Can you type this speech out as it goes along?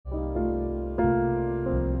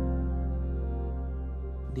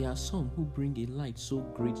There are some who bring a light so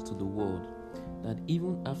great to the world that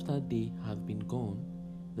even after they have been gone,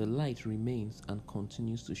 the light remains and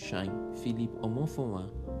continues to shine. Philip Omofonwa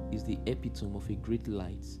is the epitome of a great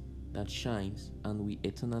light that shines and will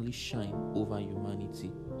eternally shine over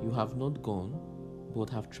humanity. You have not gone, but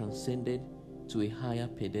have transcended to a higher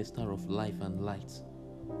pedestal of life and light,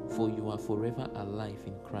 for you are forever alive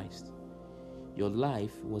in Christ. Your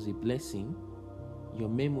life was a blessing, your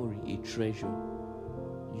memory a treasure.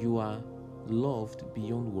 You are loved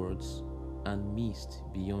beyond words and missed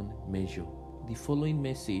beyond measure. The following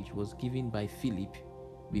message was given by Philip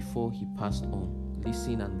before he passed on.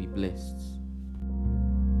 Listen and be blessed.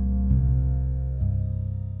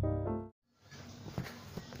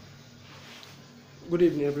 Good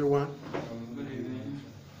evening, everyone. Good evening.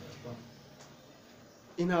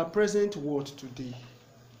 In our present world today,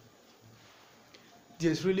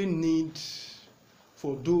 there's really need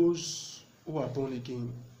for those who are born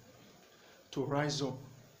again to rise up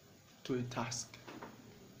to a task.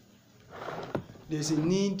 There's a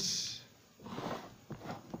need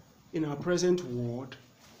in our present world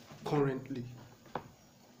currently.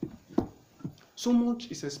 So much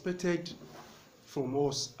is expected from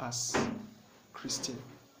us as Christians.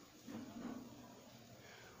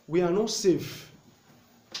 We are not safe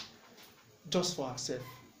just for ourselves.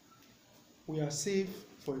 We are safe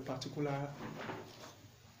for a particular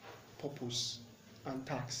purpose and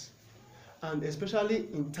task. And especially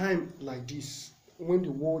in time like this, when the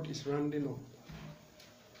world is rounding up,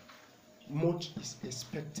 much is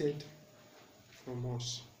expected from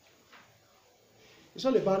us. It's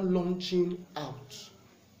all about launching out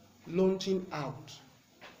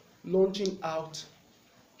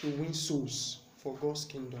to win souls for God's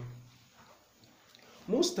kingdom.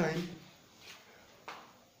 Most time,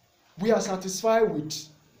 we are satisfied with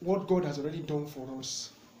what God has already done for us.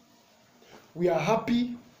 We are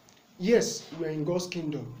happy. Yes, we are in God's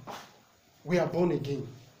kingdom. We are born again.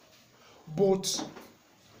 But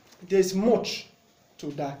there's much to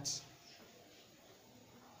that.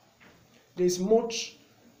 There's much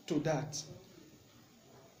to that.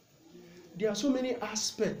 There are so many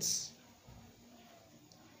aspects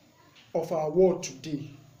of our world today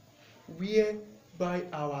whereby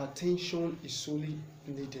our attention is solely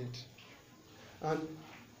needed. And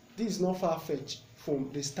this is not far-fetched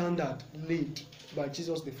from the standard laid by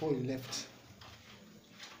Jesus before he left.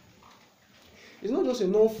 It's not just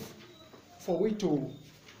enough for we to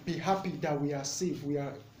be happy that we are safe, we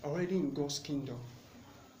are already in God's kingdom.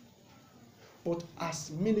 But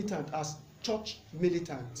as militant, as church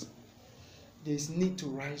militant, there is need to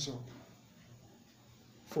rise up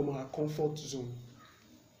from our comfort zone.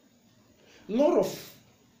 A lot of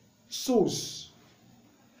souls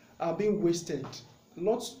are being wasted.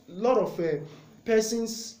 Lot of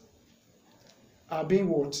persons are being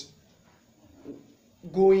what?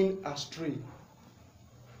 Going astray.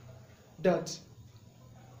 That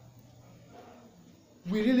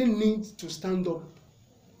we really need to stand up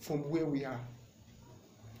from where we are.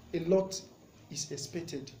 A lot is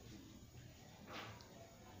expected.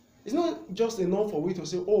 It's not just enough for we to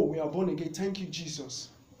say, oh, we are born again, thank you, Jesus.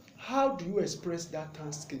 How do you express that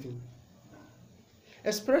thanksgiving?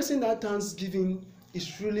 Expressing that thanksgiving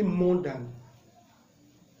is really more than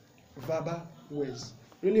verbal words,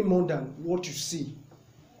 really more than what you see.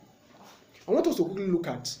 I want us to quickly look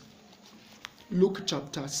at Luke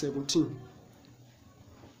chapter 17.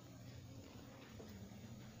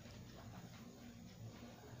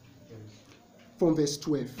 From verse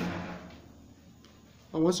 12.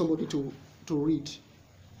 I want somebody to read.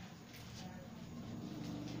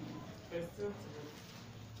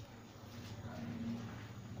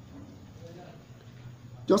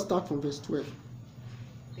 Just start from verse 12.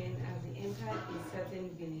 Then as he entered a certain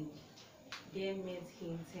village, there met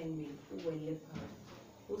him 10 men who were lepers,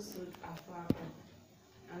 who stood afar off.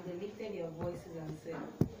 And they lifted their voices and said,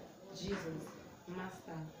 Jesus,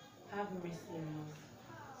 Master, have mercy on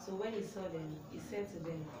us. So when he saw them, he said to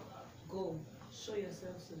them, Go, show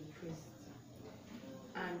yourselves to the priests.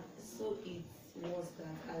 And so it was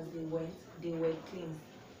that as they went, they were cleansed.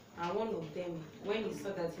 And one of them, when he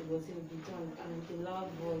saw that he was in return, and with a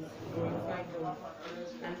loud voice glorified God,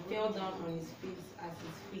 and fell down on his face at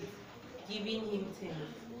his feet, giving him thanks.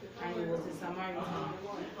 And he was a Samaritan.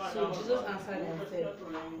 So Jesus answered and said,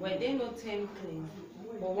 Were there not 10 cleansed?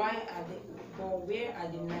 But where are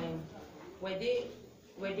the 9?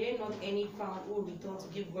 Were there not any found who returned to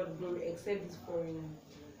give God glory except this foreigner?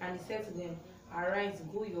 And he said to them, Arise,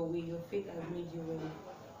 go your way, your faith has made you well.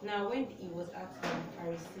 Now when he was asking the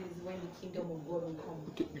Pharisees when the kingdom of God will come.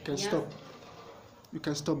 Okay, you can stop. You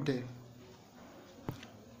can stop there.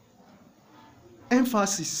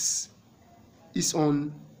 emphasis is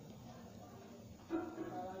on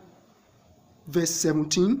verse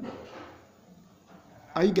 17.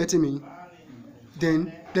 Are you getting me?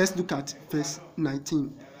 Then let's look at verse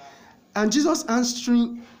 19. And Jesus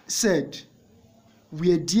answering said,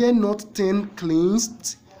 were there not 10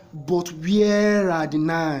 cleansed, but where are the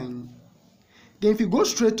 9? Then if you go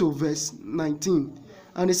straight to verse 19,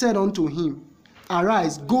 and he said unto him,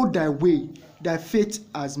 arise, go thy way, thy faith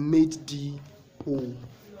has made thee whole.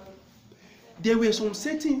 There were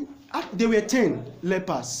 10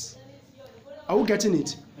 lepers. Are we getting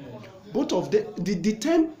it? Both of the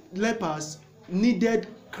 10 lepers needed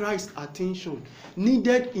Christ's attention,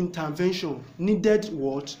 needed intervention, needed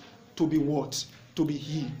what? To be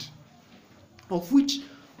healed. Of which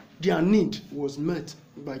their need was met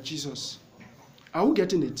by Jesus. Are we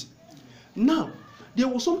getting it? Now, there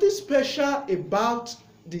was something special about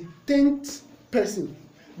the 10th person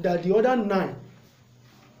that the other 9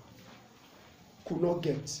 could not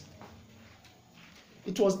get.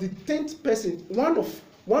 It was the 10th person,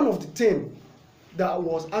 one of the 10 that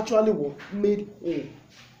was actually made whole.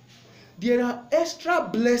 There are extra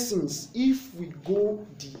blessings if we go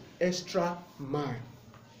the extra mile.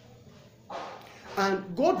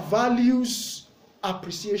 And God values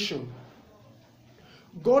appreciation.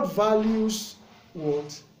 God values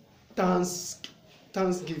what?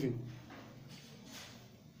 Thanksgiving.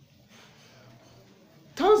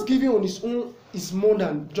 Thanksgiving on its own is more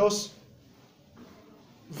than just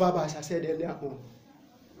verbal, as I said earlier on.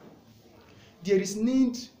 There is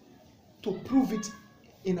need to prove it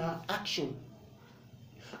in our action.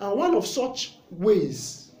 And one of such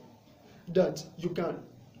ways that you can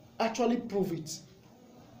actually prove it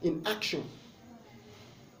in action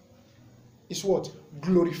is what?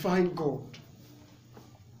 Glorifying God.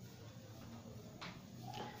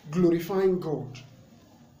 Glorifying God.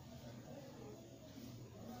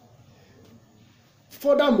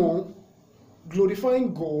 Furthermore,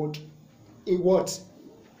 glorifying God in what?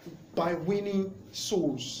 By winning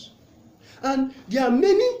souls. And there are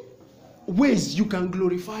many ways you can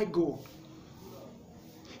glorify God.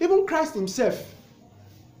 Even Christ himself,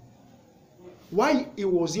 while he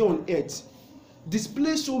was here on earth,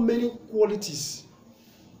 displayed so many qualities,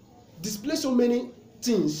 displayed so many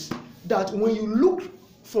things that when you look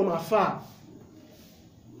from afar,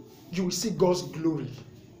 you will see God's glory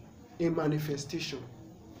in manifestation.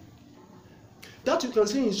 That you can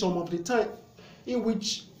see in some of the time in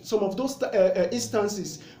which some of those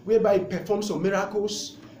instances whereby he performed some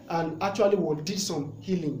miracles and actually did some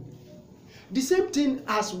healing. The same thing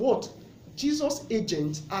as what? Jesus'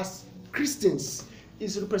 agents as Christians,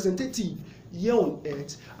 his representative here on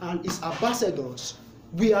earth and his ambassadors,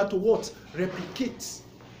 we are to what? Replicate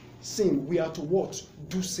sin. We are to what?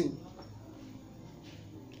 Do sin.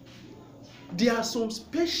 There are some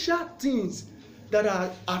special things that are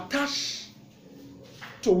attached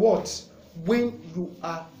to what? When you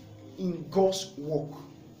are in God's work.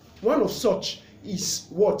 One of such is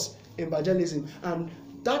what? Evangelism. And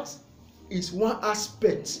that is one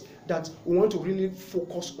aspect that we want to really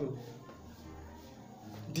focus on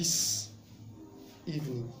this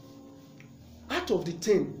evening. Out of the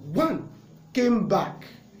 10, 1 came back.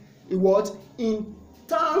 It was in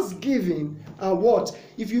thanksgiving. And what?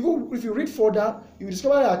 If you read further, you will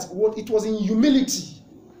discover that what? It was in humility.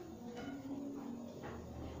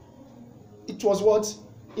 It was what?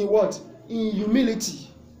 In what? In humility.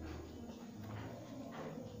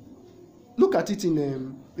 Look at it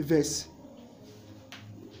in verse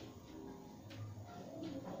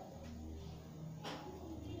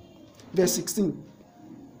 16.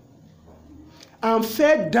 And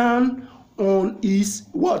fell down on his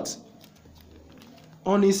what?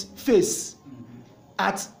 On his face,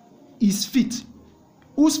 at his feet.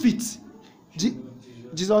 Whose feet?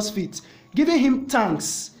 Jesus' feet. Giving him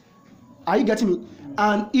thanks. Are you getting me?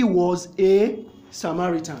 And he was a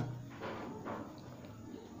Samaritan.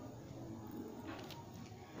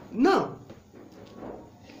 Now,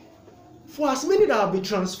 for as many that have been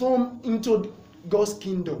transformed into God's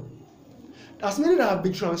kingdom, as many that have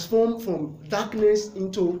been transformed from darkness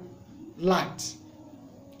into light,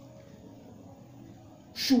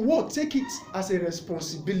 should what? Take it as a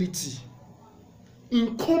responsibility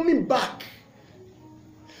in coming back.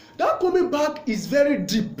 That coming back is very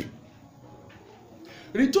deep.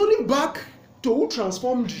 Returning back to who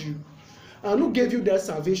transformed you and who gave you that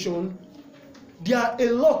salvation, there are a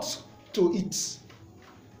lot to it.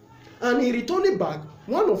 And in returning back,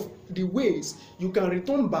 one of the ways you can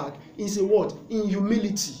return back is in what? In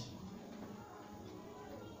humility.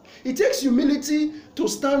 It takes humility to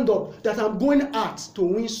stand up that I'm going out to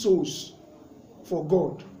win souls for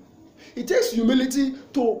God. It takes humility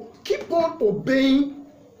to keep on obeying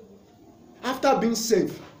after being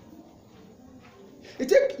saved. It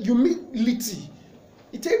takes humility.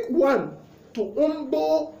 It takes one to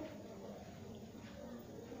humble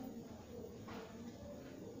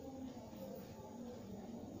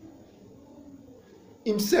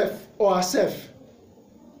himself or herself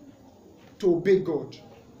to obey God.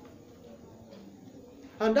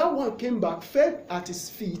 And that one came back, fell at his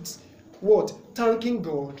feet, what? Thanking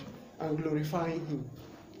God and glorifying him.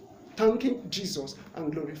 Thanking Jesus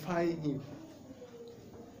and glorifying him.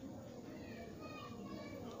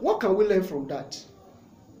 What can we learn from that?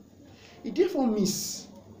 It therefore means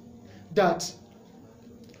that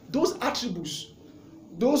those attributes,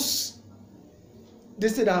 those they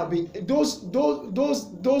say that have been those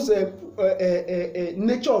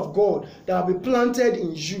nature of God that have been planted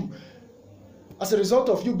in you as a result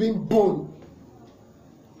of you being born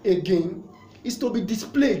again, is to be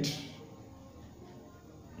displayed,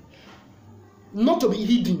 not to be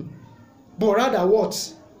hidden, but rather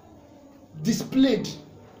what? Displayed,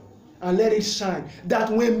 and let it shine, that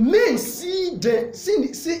when men see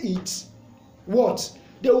it, what?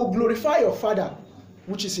 They will glorify your Father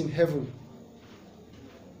which is in heaven.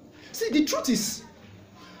 See, the truth is,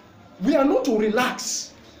 we are not to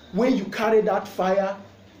relax when you carry that fire.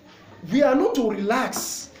 We are not to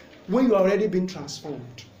relax when you are already been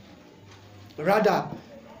transformed. Rather,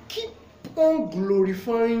 keep on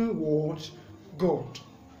glorifying what? God.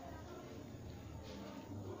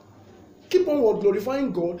 Keep on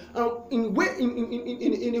glorifying God, and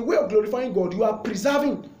in a way of glorifying God, you are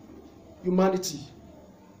preserving humanity.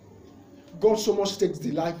 God so much takes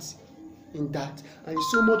delight in that, and he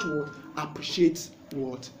so much will appreciate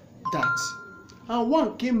what? That. And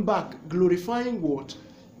one came back glorifying what?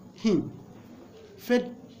 Him.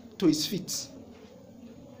 Fed to his feet.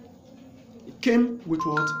 It came with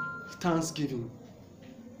what? Thanksgiving.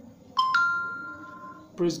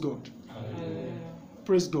 Praise God. Hallelujah.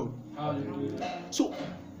 Praise God. Hallelujah. So,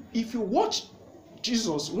 if you watch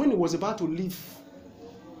Jesus when he was about to leave,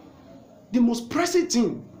 the most pressing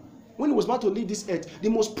thing, when he was about to leave this earth, the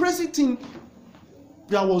most pressing thing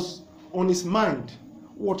that was on his mind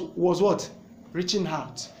was what? Reaching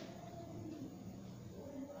out.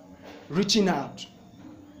 Reaching out.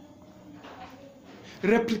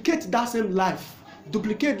 Replicate that same life.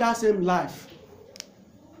 Duplicate that same life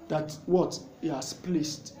that what he has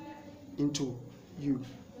placed into you.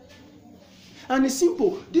 And it's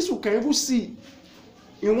simple. This we can even see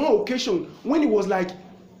in one occasion when he was like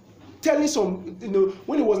telling some,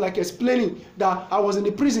 when he was like explaining that I was in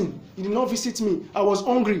the prison, he did not visit me, I was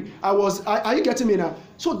hungry, are you getting me now?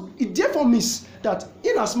 So it therefore means that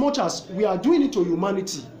in as much as we are doing it to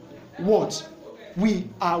humanity, what? We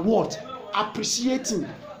are what? Appreciating.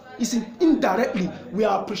 It's indirectly, we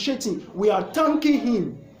are appreciating, we are thanking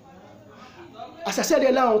him. As I said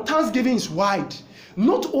earlier, thanksgiving is wide.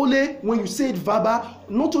 Not only when you say it verbal,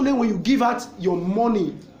 not only when you give out your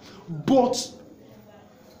money, but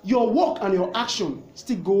your work and your action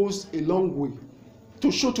still goes a long way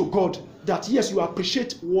to show to God that yes, you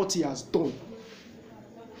appreciate what he has done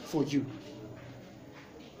for you.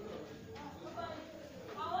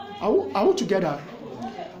 Are we together?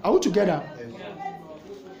 Are we together?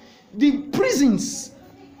 The prisons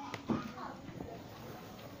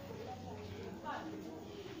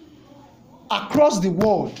across the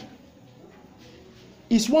world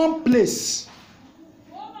is one place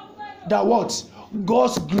that what?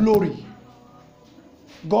 God's glory,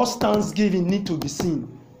 God's thanksgiving need to be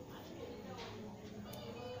seen.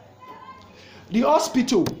 The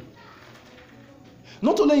hospital,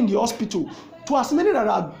 not only in the hospital, to as many that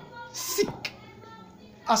are sick,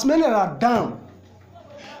 as many that are down,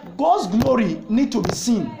 God's glory need to be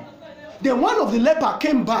seen. Then one of the lepers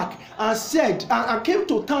came back and said, and came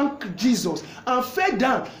to thank Jesus and fell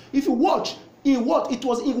down. If you watch, in what? It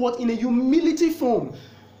was in a humility form.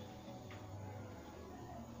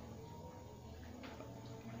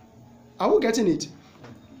 Are we getting it?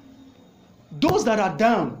 Those that are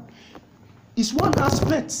down is one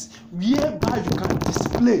aspect whereby you can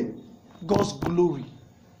display God's glory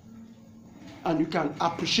and you can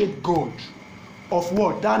appreciate God of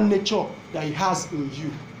what? That nature that he has in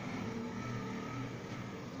you.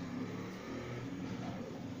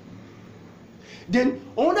 Then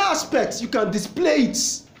on other aspects you can display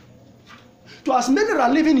it to as many that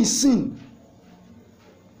are living in sin.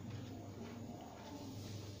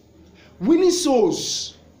 Winning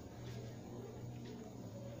souls.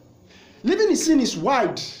 Living in sin is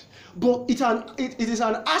wide, but it is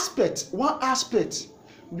an aspect, one aspect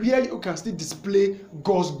where you can still display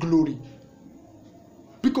God's glory.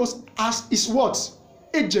 Because as is what?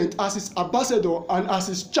 agent, as his ambassador, and as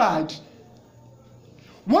his child,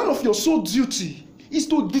 one of your sole duty is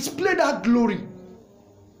to display that glory.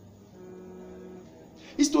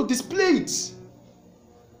 Is to display it.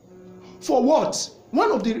 For what?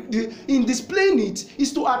 One of the in displaying it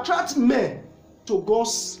is to attract men to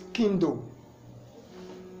God's kingdom.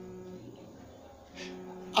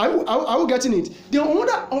 Are you getting it? The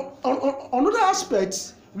another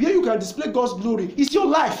aspect where you can display God's glory is your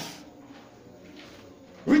life.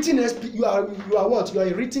 Written you are what? You are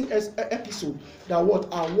a written episode that what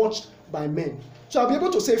are watched by men. So I'll be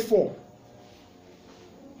able to say 4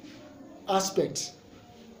 aspects,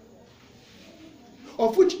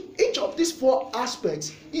 of which each of these 4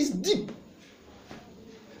 aspects is deep,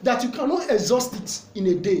 that you cannot exhaust it in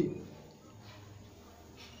a day.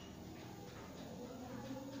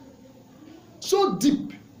 So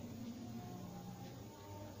deep.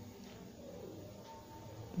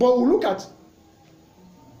 But we'll look at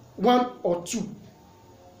 1 or 2,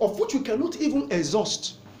 of which we cannot even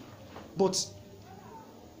exhaust. But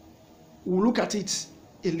we'll look at it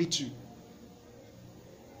a little.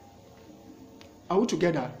 Are we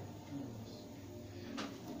together?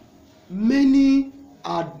 Many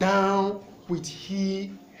are down with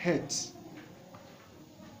he heads.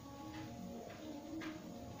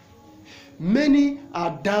 Many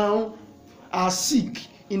are down, are sick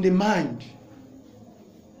in the mind.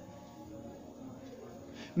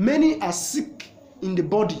 Many are sick in the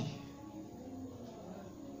body,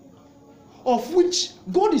 of which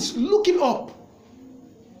God is looking up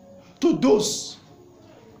to those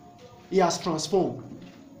he has transformed.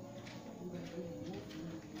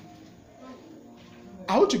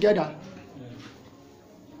 Are we together?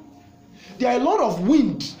 There are a lot of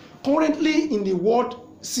wind currently in the world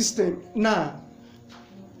system now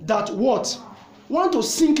that what want to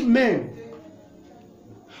sink men.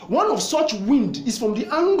 One of such wind is from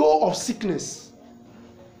the angle of sickness.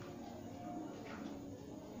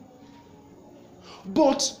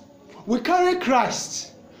 But we carry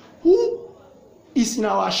Christ, who is in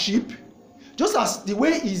our ship, just as the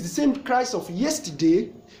way he is the same Christ of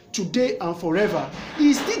yesterday, today, and forever. He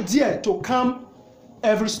is still there to calm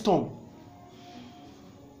every storm.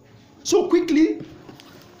 So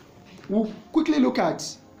we'll quickly look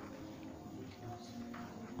at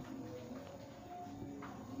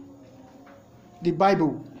the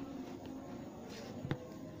Bible.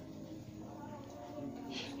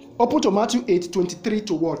 Open to Matthew 8:23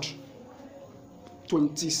 to what?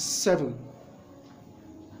 27.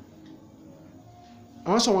 I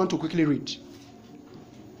want someone to quickly read.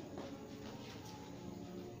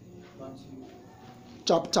 Matthew.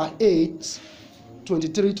 Chapter 8,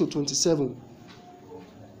 23 to 27.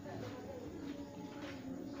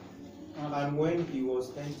 And when he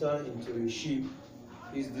was entered into a ship,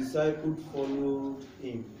 his disciples followed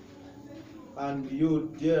him. And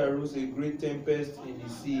behold, there arose a great tempest in the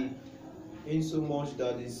sea, insomuch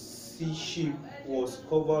that the sea ship was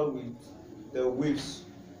covered with the waves,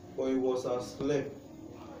 for it was asleep.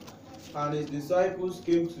 And his disciples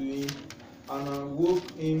came to him and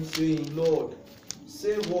awoke him, saying, Lord,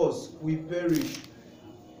 save us, we perish.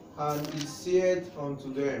 And he said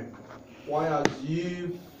unto them, Why are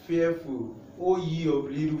ye fearful, O ye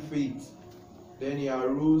of little faith? Then he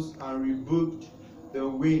arose and rebuked the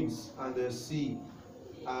winds and the sea,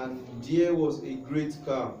 and there was a great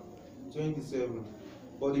calm. 27.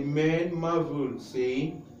 But the men marveled,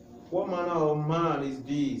 saying, What manner of man is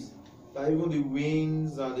this, that even the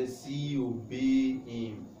winds and the sea obey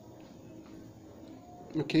him?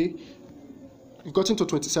 Okay. You got into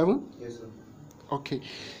 27? Yes, sir. Okay.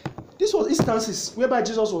 This was instances whereby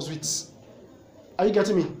Jesus was with, are you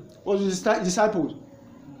getting me? Was with his disciples.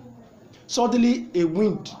 Suddenly a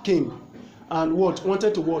wind came and what?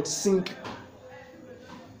 Wanted to what? Sink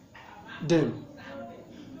them.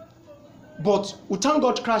 But we thank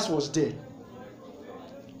God Christ was there.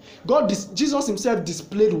 Jesus himself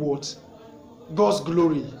displayed what? God's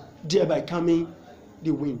glory, thereby calming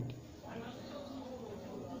the wind.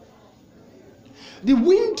 The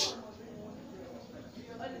wind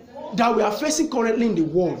that we are facing currently in the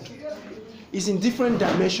world is in different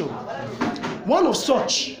dimensions. One of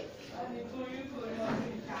such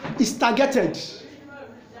is targeted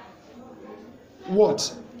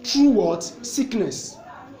what? Through what? Sickness.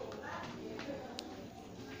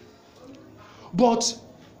 But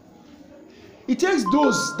it takes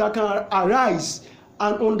those that can arise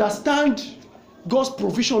and understand God's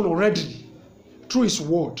provision already through his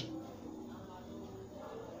word.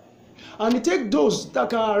 And it takes those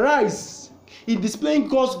that can arise in displaying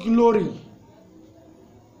God's glory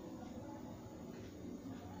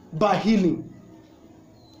by healing.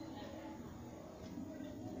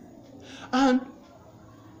 And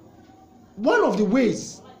one of the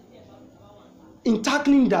ways in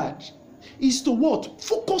tackling that is to what?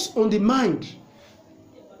 Focus on the mind.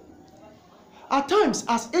 At times,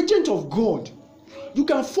 as agent of God, you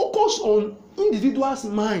can focus on individual's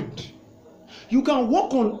mind. You can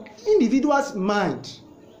work on individual's mind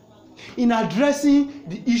in addressing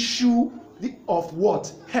the issue of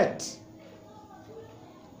what? Hate.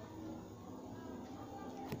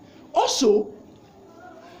 Also,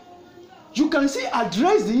 you can see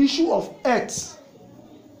address the issue of hate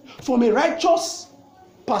from a righteous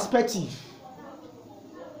perspective,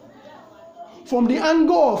 from the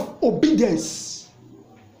angle of obedience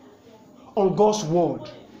on God's word.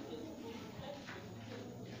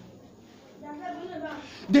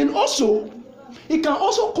 Then also, it can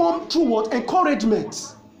also come through what?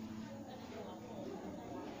 Encouragement.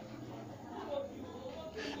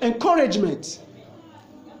 Encouragement.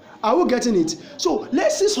 Are we getting it? So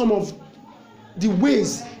let's see some of the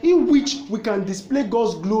ways in which we can display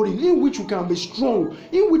God's glory, in which we can be strong,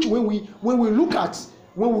 in which when we look at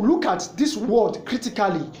this word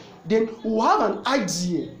critically, then we'll have an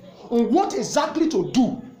idea on what exactly to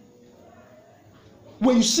do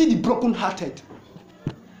when you see the brokenhearted.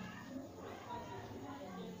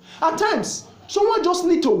 At times, someone just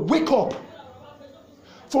need to wake up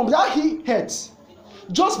from that he hurt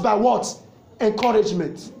just by what?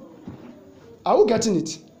 Encouragement. Are we getting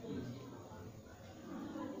it?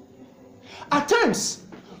 At times,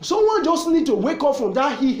 someone just need to wake up from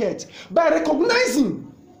that he hurt by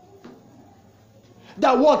recognizing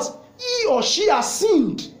that what? He or she has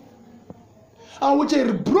sinned. And with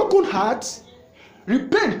a broken heart,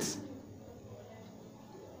 repent.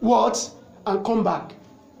 What? And come back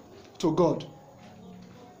to God.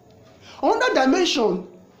 Another dimension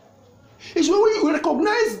is when we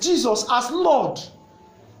recognize Jesus as Lord.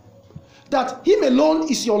 That him alone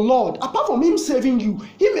is your Lord. Apart from him saving you,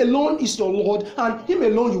 him alone is your Lord, and him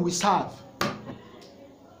alone you will serve.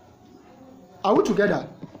 Are we together?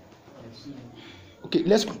 Okay,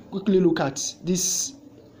 let's quickly look at this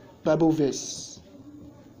Bible verse.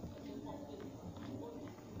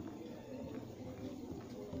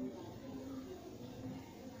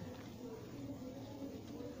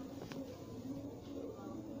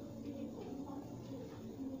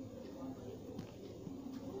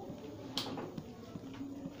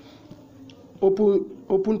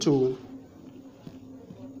 Open to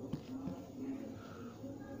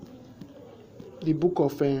the book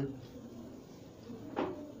of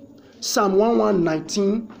Psalm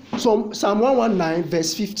 119, Psalm 119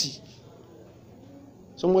 verse 50.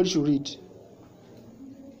 Somebody should read.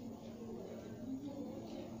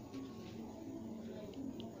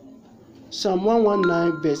 Psalm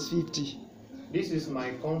 119 verse 50. This is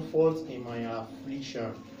my comfort in my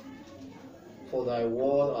affliction, for thy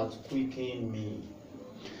word hath quickened me.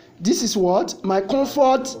 This is what? My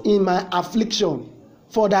comfort in my affliction,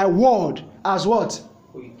 for thy word has what?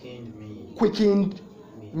 Quickened me. Quickened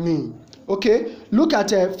me. Okay, look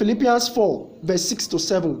at Philippians 4 verse 6 to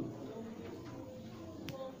 7.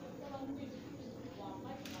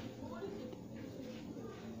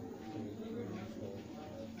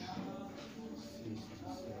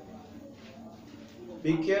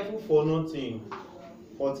 Be careful for nothing,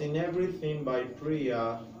 but in everything by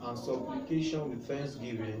prayer and supplication with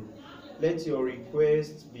thanksgiving, let your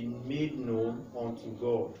requests be made known unto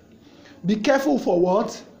God. Be careful for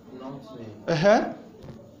what? Nothing.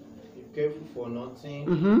 Be careful for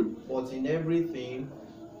nothing, but in everything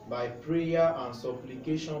by prayer and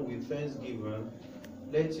supplication with thanksgiving,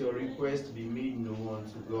 let your requests be made known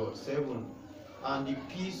unto God. 7. And the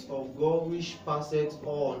peace of God which passeth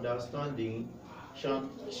all understanding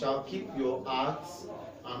shall keep your hearts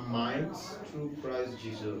and minds through Christ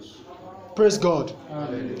Jesus. Praise God.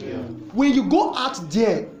 Hallelujah. When you go out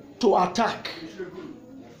there to attack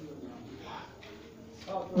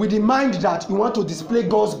with the mind that you want to display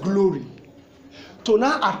God's glory, to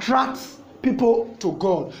now attract people to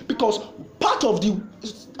God, because part of the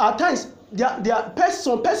at times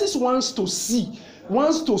some persons wants to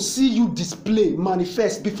see you display,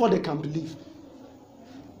 manifest before they can believe.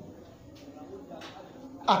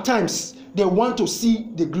 At times they want to see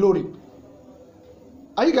the glory.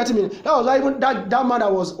 Are you getting me? That was like even that man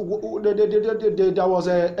that was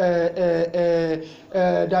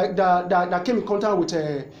that came in contact with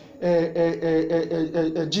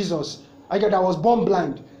Jesus. That was born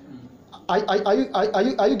blind. Are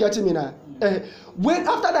you getting me now? When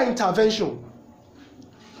after that intervention,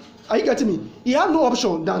 are you getting me? He had no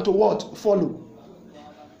option than to what? Follow.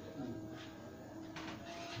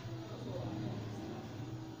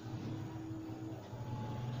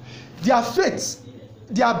 Their faith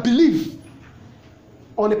their belief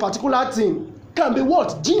on a particular thing can be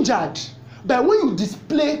what? Gingered. But when you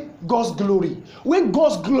display God's glory, when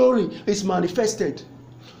God's glory is manifested.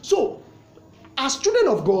 So, as children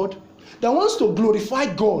of God, that wants to glorify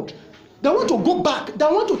God, that want to go back,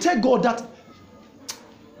 that want to tell God that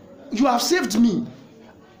you have saved me.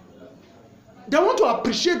 They want to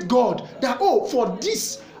appreciate God that, oh, for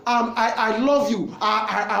this, I love you.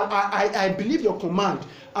 I believe your command,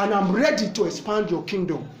 and I'm ready to expand your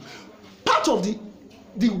kingdom. Part of the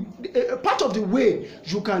way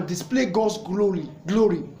you can display God's glory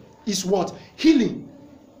is what? Healing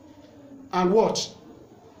and what?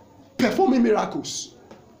 Performing miracles.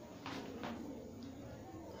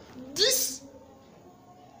 This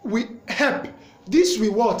will help. This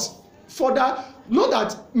will what? Further, not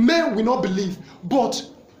that men will not believe, but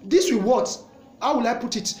this will what? How will I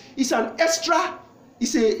put it? It's an extra.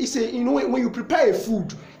 It's a you know, when you prepare a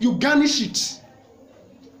food, you garnish it.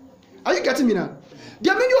 Are you getting me now?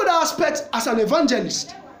 There are many other aspects as an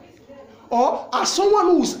evangelist or as someone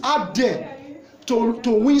who is out there to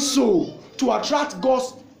win soul, to attract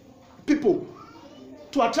God's people,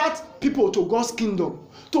 to attract people to God's kingdom,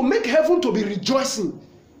 to make heaven to be rejoicing.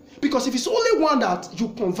 Because if it's only one that you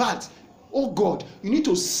convert, oh God, you need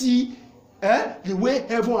to see the way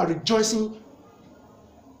heaven are rejoicing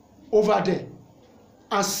over there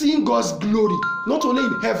and seeing God's glory, not only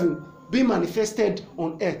in heaven, being manifested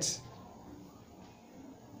on earth.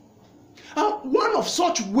 And one of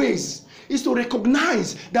such ways is to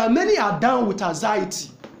recognize that many are down with anxiety,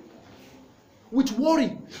 with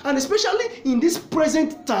worry, and especially in this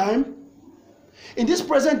present time, in this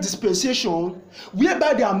present dispensation,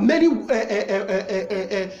 whereby there are many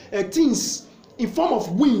things in form of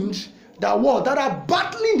wind that are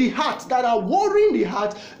battling the heart, that are worrying the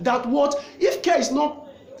heart, that what if care is not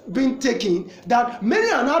being taken, that many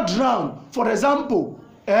are not drowned. For example,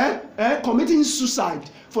 committing suicide.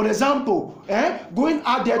 For example, going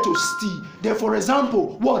out there to steal. Then, for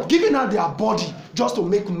example, what? Giving out their body just to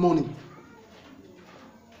make money.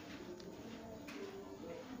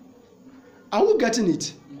 Are we getting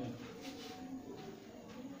it?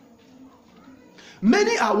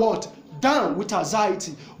 Many are what? Down with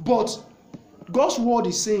anxiety. But God's word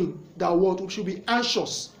is saying that what? We should be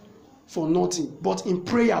anxious for nothing. But in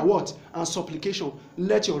prayer, what? And supplication,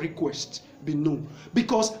 let your request be known.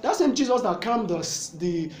 Because that same Jesus that calmed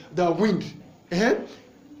the wind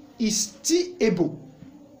is still able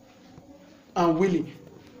and willing.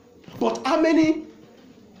 But how many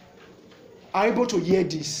are able to hear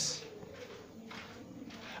this?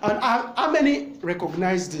 And how many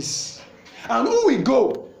recognize this? And who will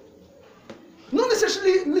go? Not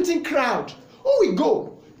necessarily meeting crowd. Who will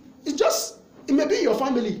go? It may be your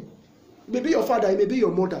family. It may be your father. It may be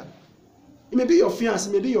your mother. It may be your fiancé.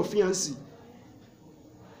 It may be your fiancée.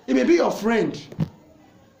 It may be your friend.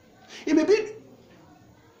 It may be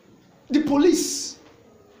the police.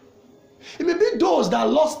 It may be those that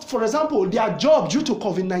lost, for example, their job due to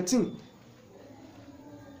COVID-19.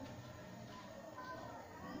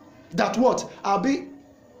 That what? Are being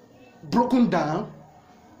broken down.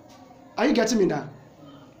 Are you getting me now?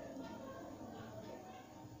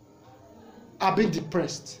 Are being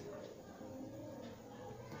depressed.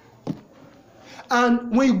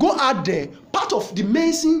 And when you go out there, part of the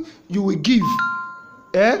medicine you will give,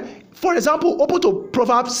 for example, open to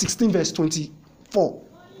Proverbs 16 verse 24.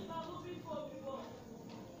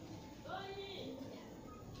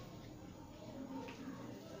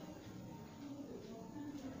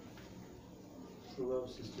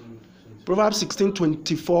 Proverbs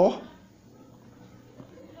 16:24.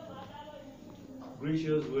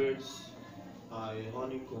 Gracious words are a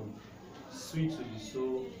honeycomb, sweet to the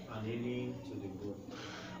soul and healing to the body.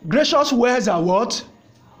 Gracious words are what?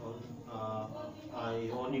 Are a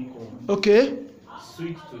honeycomb. Okay.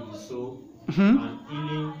 Sweet to the soul and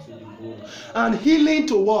healing to the bones. And healing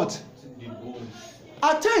to what? To the bones.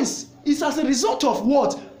 At times, it's as a result of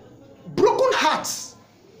what? Broken hearts.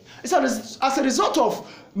 It's as a result of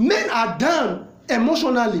men are down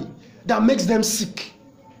emotionally that makes them sick.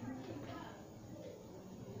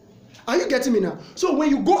 Are you getting me now? So when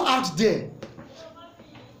you go out there,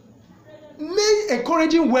 make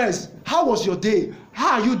encouraging words. How was your day?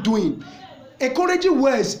 How are you doing? Encouraging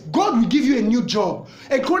words. God will give you a new job.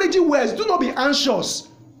 Encouraging words. Do not be anxious.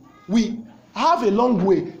 We have a long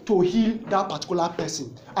way to heal that particular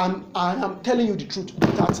person. And I'm telling you the truth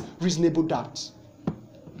without reasonable doubt.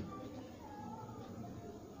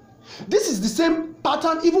 This is the same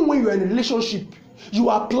pattern even when you are in a relationship. You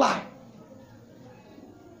apply.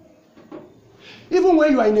 Even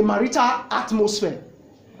when you are in a marital atmosphere,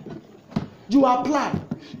 you apply.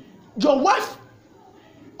 Your wife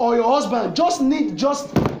or your husband just need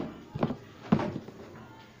just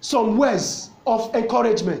some words of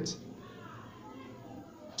encouragement,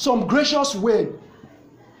 some gracious word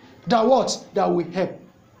that what? That will help.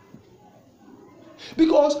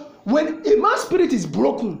 Because when a man's spirit is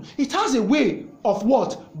broken, it has a way of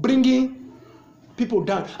what? Bringing people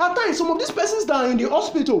down. At times, some of these persons that are in the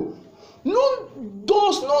hospital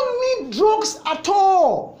does not need drugs at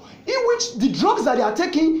all, in which the drugs that they are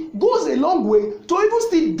taking goes a long way to even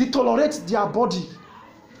still deteriorate their body.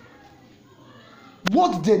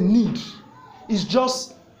 What they need is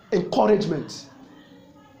just encouragement.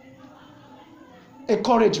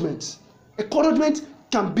 Encouragement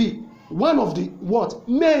can be one of the what?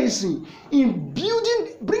 Medicine in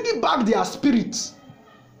bringing back their spirit.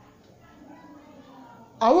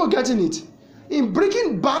 Are we getting it? In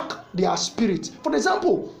bringing back their spirit. For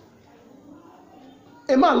example,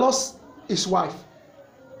 a man lost his wife,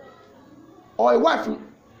 or a wife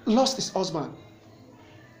lost his husband,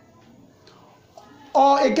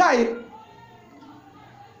 or a guy,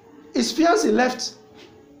 his fiancé left,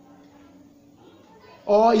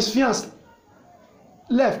 or his fiancé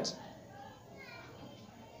left.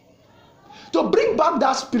 To bring back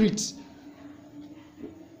that spirit,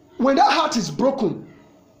 when that heart is broken,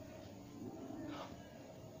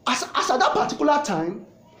 as at that particular time,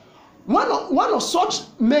 one of such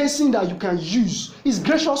medicine that you can use is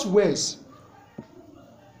gracious words.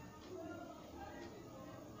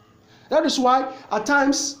 That is why at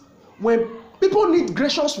times when people need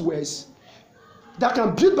gracious words that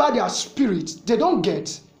can build back their spirit, they don't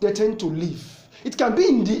get, they tend to leave. It can be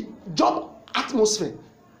in the job atmosphere.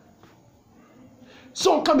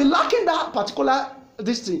 Some can be lacking that particular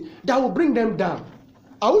this thing that will bring them down.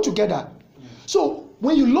 Are we together? So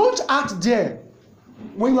when you launch out there,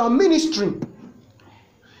 when you are ministering,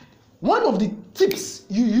 one of the tips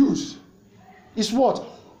you use is what?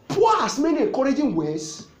 Pour as many encouraging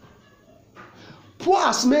words, pour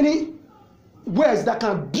as many words that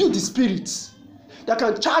can build the spirit, that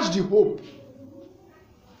can charge the hope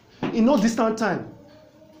in no distant time.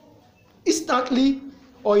 Instantly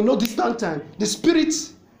or in no distant time, the spirit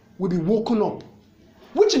will be woken up,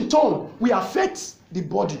 which in turn will affect the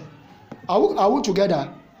body. Are we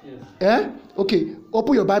together? Yes. Eh? Okay,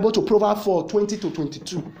 open your Bible to Proverbs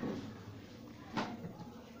 4:20-22.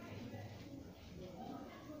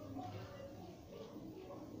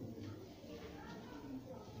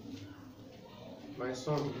 My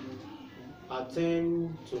son,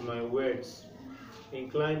 attend to my words,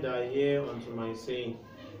 incline thy ear unto my saying.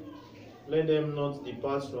 Let them not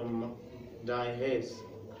depart from thy ears.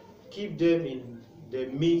 Keep them in the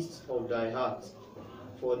midst of thy heart,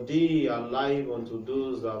 for they are life unto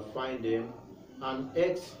those that find them, and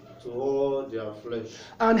health to all their flesh.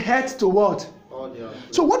 And head to what? All their flesh.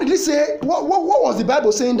 So what did he say? What was the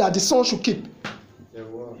Bible saying that the son should keep? The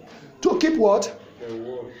word. To keep what? The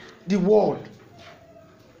word. The word.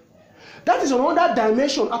 That is another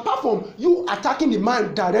dimension apart from you attacking the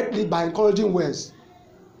mind directly by encouraging words.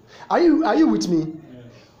 Are you with me? Yes.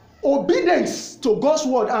 Obedience to God's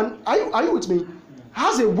word, and are you with me?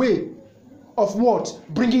 Has a way of what?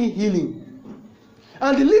 Bringing healing.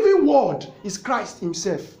 And the living word is Christ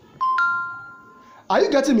himself. Are you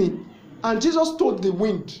getting me? And Jesus told the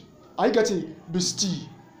wind, are you getting it? Be still.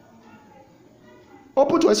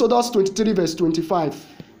 Open to Exodus 23 verse 25.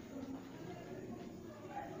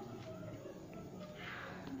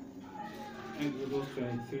 Exodus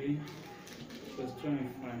 23 verse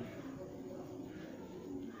 25.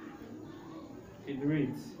 It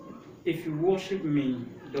reads, if you worship me,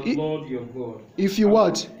 the Lord your God. If you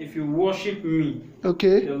what? If you worship me,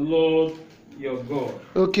 Okay. the Lord your God,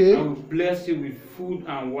 Okay. I will bless you with food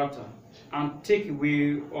and water, and take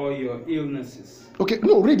away all your illnesses. Okay.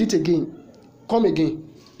 No, read it again. Come again.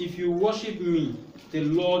 If you worship me, the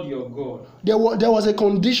Lord your God. There was a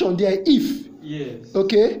condition there. If. Yes.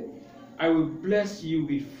 Okay. I will bless you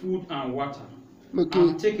with food and water, Okay.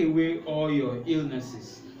 and take away all your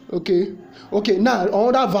illnesses. Okay. Okay. Now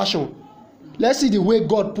another version. Let's see the way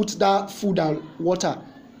God put that food and water.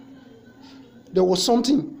 There was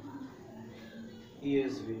something.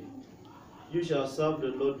 ESV. You shall serve the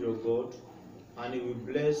Lord your God, and he will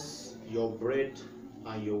bless your bread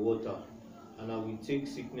and your water, and I will take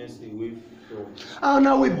sickness away from. And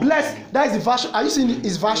I will bless. That is the version. Are you seeing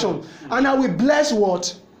his version? And I will bless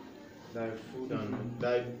what? Thy food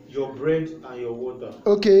and your bread and your water,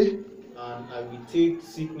 Okay. and I will take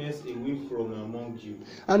sickness away from among you.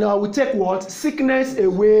 And I will take what? Sickness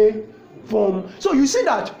away from. So you see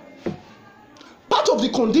that part of the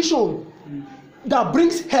condition that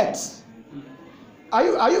brings health. Are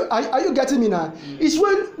you getting me now? It's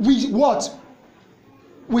when we what?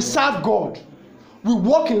 We serve God. We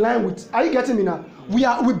walk in line with. Are you getting me now?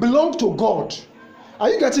 We belong to God. Are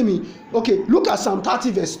you getting me? Okay, look at Psalm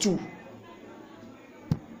 30 verse 2.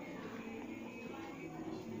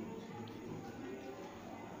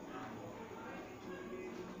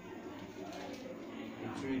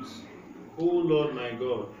 It reads, O Lord my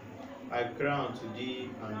God, I cry unto thee,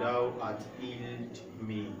 and thou art healed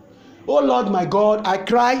me. Oh Lord my God, I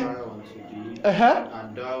cry. Cry unto thee, Uh-huh.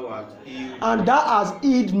 and thou art healed And me. thou hast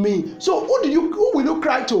healed me. So who will you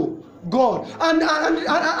cry to? God. And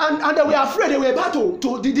they were afraid. They were about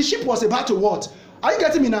the ship was about to what? Are you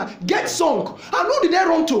getting me now? Get sunk. And who did they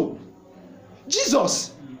run to?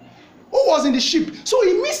 Jesus, who was in the ship. So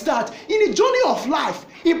it means that in the journey of life,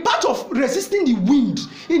 in part of resisting the wind,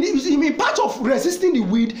 in part of resisting the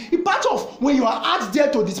wind, in part of when you are out there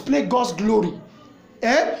to display God's glory,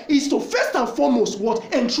 is to first and foremost what?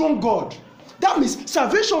 Enthrone God. That means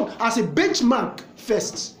salvation as a benchmark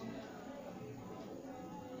first.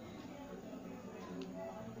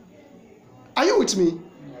 Are you with me?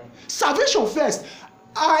 Salvation first.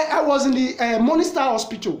 I was in the Morning Star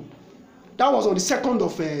Hospital. That was on the 2nd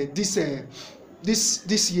of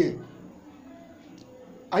this year.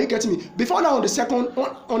 Are you getting me? Before that, on the 2nd,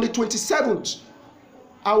 on the 27th,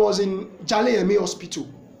 I was in Jaleyemi Hospital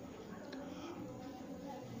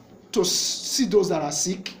to see those that are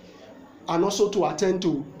sick and also to attend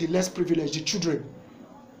to the less privileged, the children.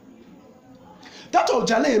 That of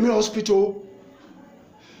Jaleyemi Hospital,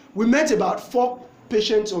 we met about 4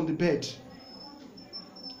 patients on the bed.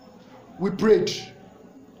 We prayed.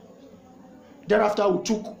 Thereafter, we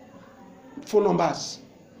took phone numbers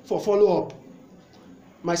for follow-up.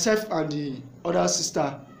 Myself and the other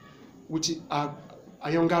sister with a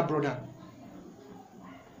younger brother.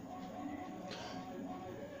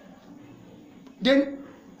 Then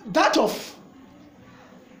that of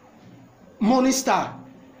Morning Star.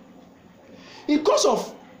 In course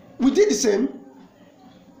of, we did the same.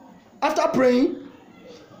 After praying,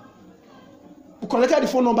 we collected the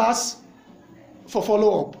phone numbers for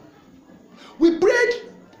follow-up. We prayed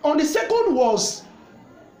on the 2nd was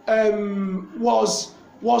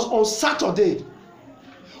on Saturday.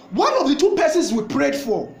 One of the 2 persons we prayed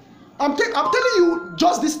for, I'm telling you,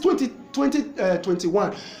 just this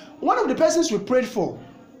 2021, one of the persons we prayed for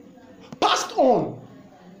passed on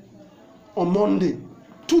Monday,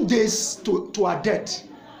 2 days to her death.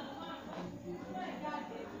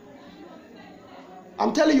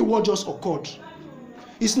 I'm telling you what just occurred.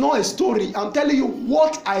 It's not a story. I'm telling you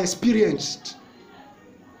what I experienced.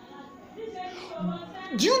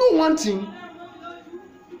 Do you know one thing?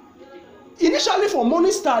 Initially for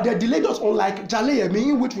Morning Star, they delayed us, unlike Jaleyemi,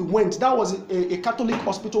 in which we went. That was a Catholic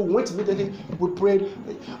hospital. We went immediately, we prayed.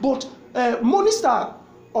 But Morning Star,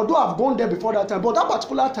 although I've gone there before that time, but that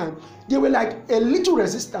particular time, they were like a little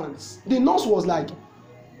resistance. The nurse was like,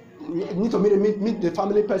 you need to meet the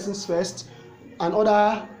family persons first, and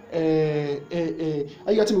other, are you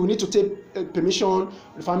getting me? We need to take permission,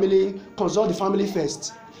 the family, consult the family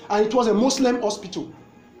first. And it was a Muslim hospital.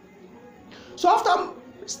 So after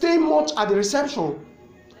staying much at the reception,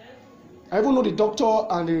 I even know the doctor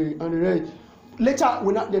and the later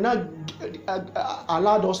they now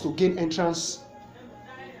allowed us to gain entrance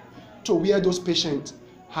to where those patients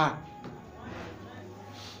are.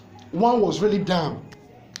 One was really down.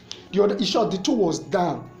 The other, in short, the 2 was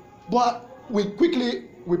down. But we prayed.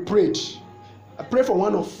 I prayed for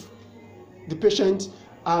one of the patients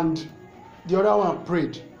and the other one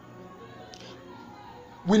prayed.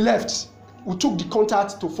 We left. We took the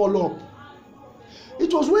contact to follow up.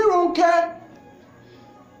 It was when Ronke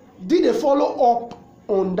did a follow up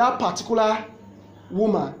on that particular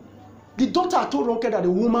woman. The doctor told Ronke that the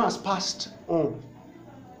woman has passed on.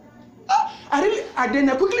 I then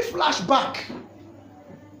quickly flashed back.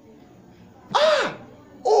 That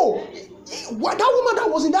woman that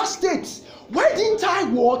was in that state, why didn't I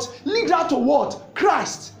lead her to what?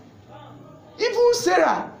 Christ. Even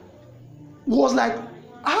Sarah was like,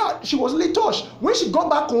 she was really touched. When she got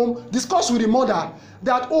back home, discussed with the mother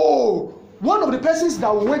that, one of the persons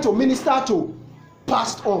that we went to minister to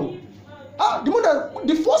passed on.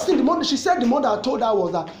 The first thing she said the mother told her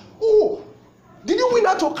was that, did you win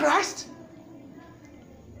her to Christ?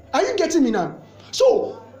 Are you getting me now?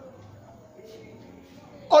 So,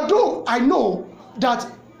 although I know that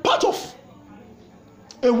part of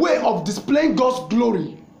a way of displaying God's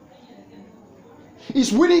glory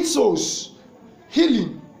is winning souls,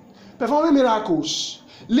 healing, performing miracles,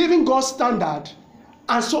 living God's standard,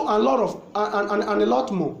 and so a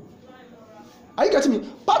lot more. Are you getting me?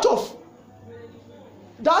 Part of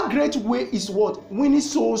that great way is what? Winning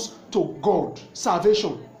souls to God,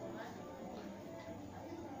 salvation.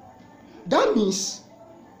 That means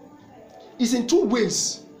it's in two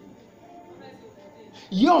ways.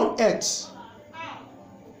 Here on earth,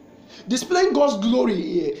 displaying God's glory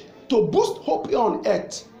here to boost hope here on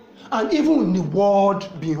earth and even in the world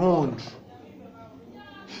beyond.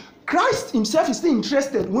 Christ himself is still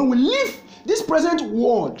interested when we leave this present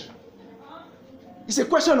world. It's a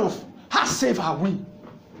question of how safe are we?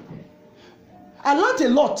 I learned a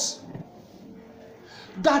lot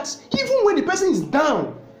that even when the person is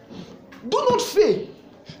down, do not fail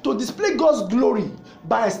to display God's glory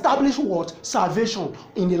by establishing what? Salvation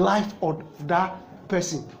in the life of that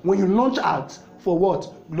person. When you launch out for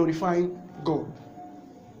what? Glorifying God.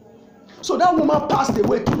 So that woman passed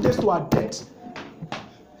away 2 days to her death.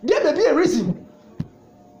 There may be a reason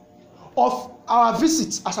of our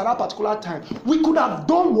visits at that particular time. We could have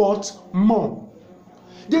done what? More.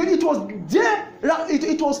 It was there.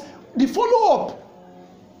 It was the follow-up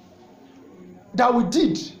that we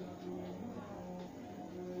did.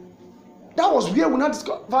 That was where we now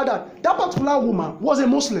discovered that that particular woman was a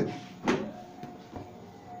Muslim.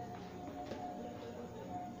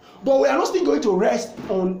 But we are not still going to rest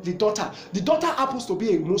on the daughter. The daughter happens to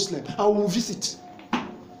be a Muslim and we will visit.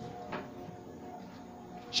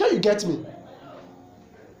 Sure, you get me?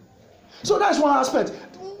 So that's one aspect.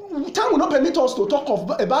 Time will not permit us to talk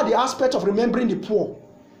about the aspect of remembering the poor,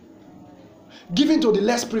 giving to the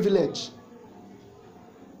less privileged,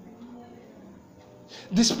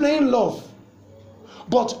 displaying love.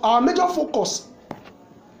 But our major focus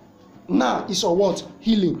now is on what?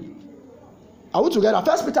 Healing. Are we together?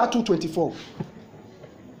 1 Peter 2:24.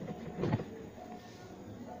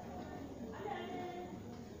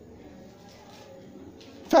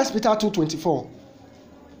 First Peter 2:24.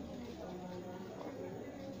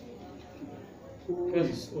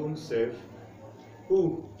 His own self,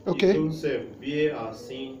 who Okay. his own self bear our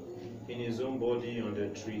sin in his own body on the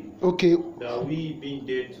tree, Okay. that we being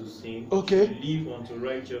dead to sin, Okay. should live unto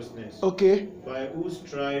righteousness. Okay. By whose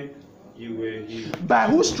stripe you were healed. By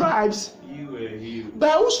whose stripes? You were healed. By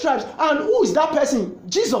whose stripes? And who is that person?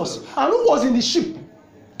 Jesus. And who was in the ship,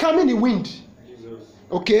 calming the wind? Jesus.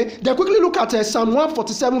 Okay. Then quickly look at Psalm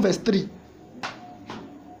 147 verse 3.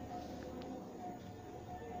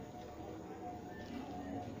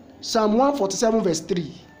 Psalm 147 verse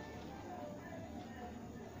 3.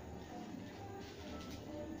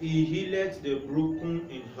 He healeth the broken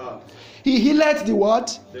in heart, He healeth the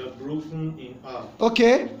what? the broken in heart,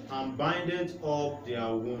 Okay. and bindeth up their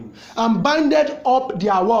wounds. And binded up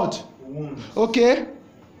their what? Wounds. Okay.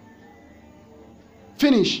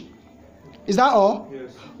 Finish. Is that all?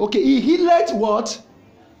 Yes. Okay. He healeth what?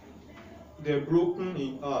 The broken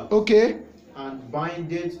in heart, Okay. and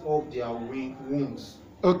bindeth up their wounds.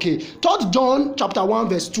 Okay. 3 John chapter 1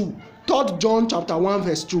 verse 2. 3 John chapter 1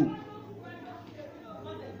 verse 2.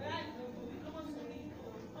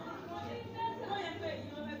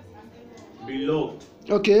 Beloved,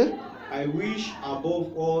 Okay. I wish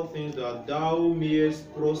above all things that thou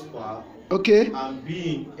mayest prosper Okay. and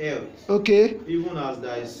be in health, Okay. even as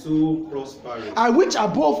thy soul prospereth. I wish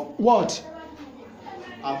above what?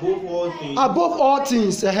 Above all things, Above all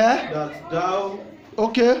things. that thou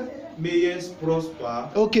Okay. mayest prosper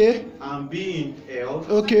Okay. and be in health,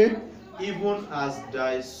 Okay. even as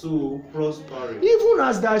thy soul prospereth. Even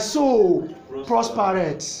as thy soul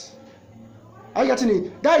prospereth. Are you getting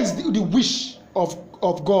it? That is the wish of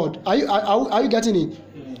God. Are you getting it?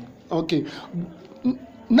 Okay.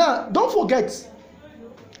 Now, don't forget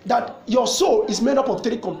that your soul is made up of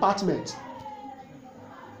 3 compartments.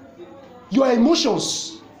 Your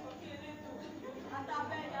emotions,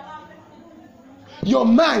 your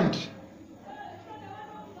mind,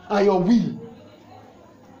 and your will.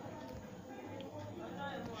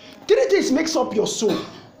 3 things makes up your soul.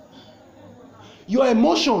 Your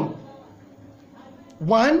emotion,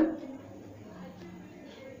 1,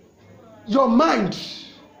 your mind,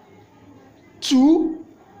 2,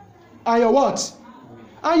 and your what?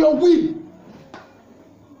 And your will,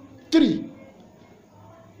 3.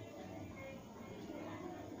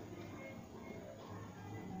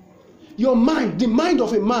 Your mind, the mind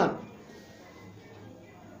of a man,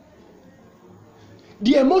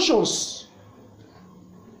 the emotions,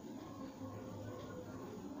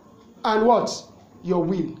 and what? Your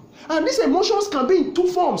will. And these emotions can be in 2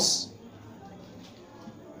 forms.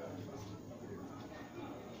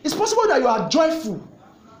 It's possible that you are joyful.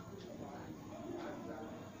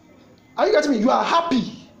 Are you getting me? You are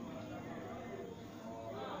happy.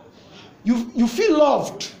 You feel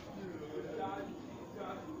loved.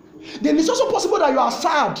 Then it's also possible that you are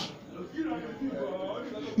sad.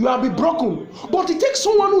 you have been broken. But it takes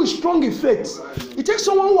someone who is strong in faith. It takes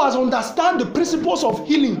someone who has understand the principles of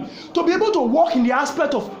healing to be able to walk in the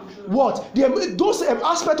aspect of what? Those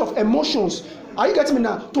aspect of emotions. Are you getting me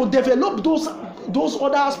now? To develop those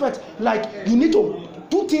other aspects, like you need to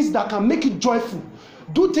do things that can make it joyful.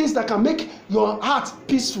 Do things that can make your heart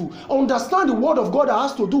peaceful. Understand the word of God that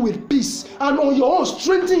has to do with peace. And on your own,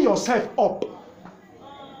 strengthen yourself up.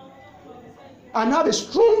 And have a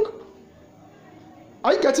strong.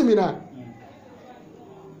 Are you getting me now?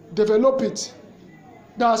 Develop it.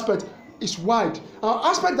 That aspect is wide.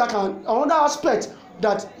 Another aspect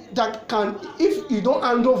that can, if you don't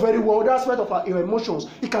handle very well the aspect of your emotions,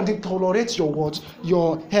 it can deteriorate your words,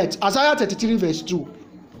 your head. Isaiah 33 verse 2.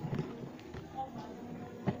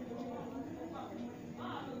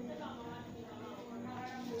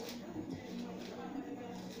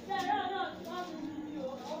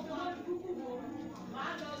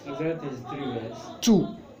 Isaiah 33 verse 2.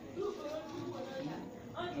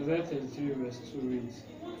 Isaiah 33 verse 2 reads,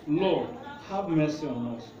 Lord, have mercy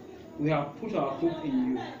on us. We have put our hope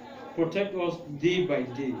in you. Protect us day by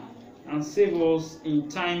day and save us in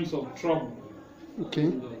times of trouble.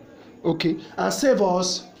 Okay. Okay. And save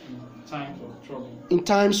us In times of trouble. in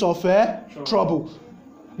times of trouble.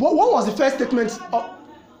 What was the first statement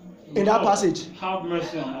in that Lord, passage? have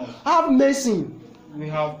mercy on us. Have mercy. We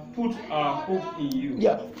have put our hope in you.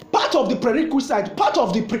 Yeah. Part of the prerequisite, part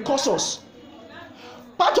of the precursors,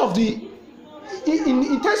 part of the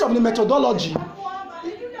in terms of the methodology,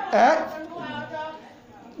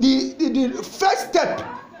 the first step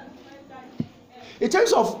in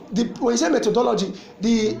terms of the, when you say methodology,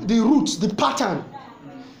 the roots, the pattern,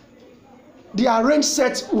 the arranged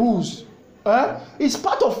set rules, is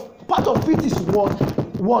part of it is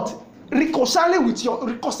what reconciling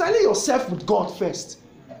yourself with God first.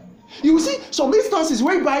 You will see some instances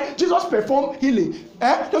whereby Jesus performed healing.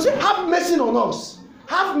 They'll say, have mercy on us.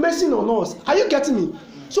 Have mercy on us. Are you getting me?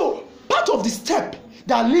 So part of the step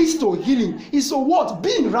that leads to healing is to what?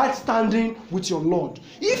 Be in right standing with your Lord.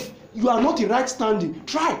 If you are not in right standing,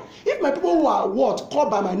 try. If my people who are what? Called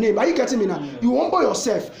by my name, are you getting me now? You humble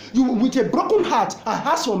yourself. You with a broken heart and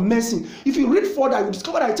ask for mercy. If you read further, you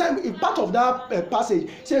discover that time in part of that passage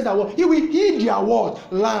says that what? He will heal their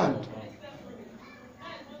what? Land.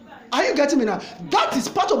 Are you getting me now? That is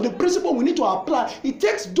part of the principle we need to apply. It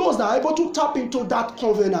takes those that are able to tap into that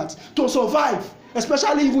covenant to survive,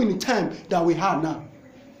 especially even in the time that we have now.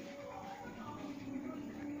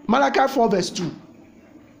 Malachi 4 verse 2.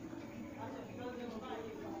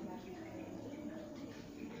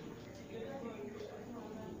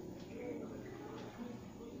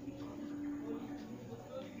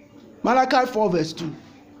 Malachi 4 verse 2.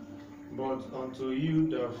 But unto you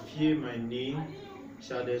that fear my name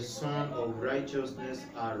shall the Son of Righteousness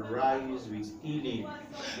arise with healing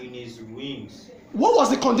in his wings. What was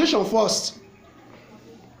the condition first?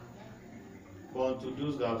 But unto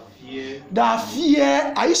those that fear. That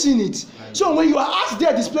fear, are you seeing it? So when you are out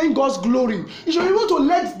there displaying God's glory, you should be able to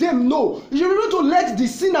let them know. You should be able to let the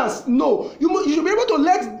sinners know. You should be able to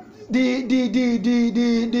let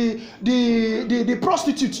the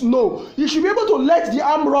prostitutes know. You should be able to let the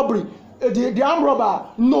armed robber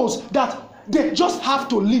knows that they just have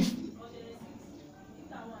to live.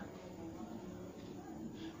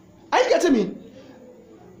 Are you getting me?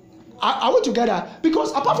 Are we together?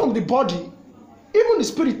 Because apart from the body, even the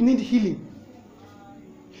spirit need healing.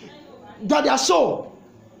 That their soul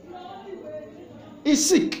is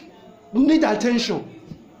sick, need attention.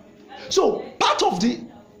 So part of the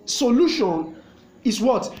solution is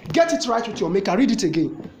what? Get it right with your maker. Read it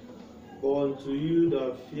again. But unto you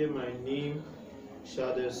that fear my name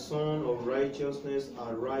shall the Son of Righteousness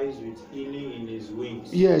arise with healing in his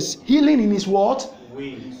wings. Yes, healing in his what?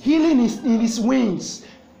 Wings. Healing is in his wings.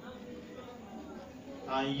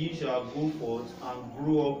 And ye shall go forth and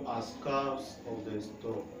grow up as calves of the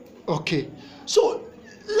store. Okay, so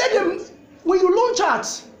let them, when you launch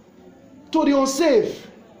out to the unsafe,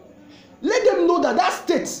 let them know that that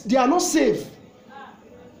state they are not safe.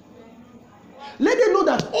 Let them know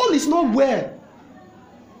that all is not well.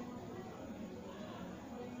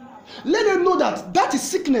 Let them know that that is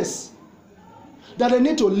sickness that they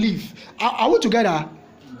need to live. Are we together?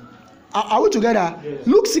 Are we together? Yes.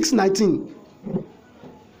 Luke 6:19.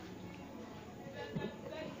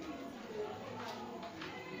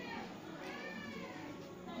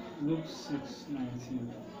 Luke 6:19.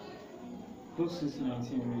 Luke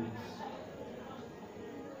 6:19 reads,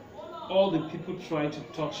 all the people tried to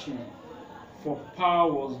touch him, for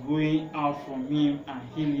power was going out from him and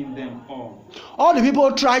healing them all. All the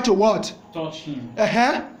people tried to what? Touch him.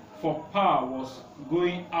 For power was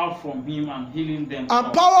going out from him and healing them. And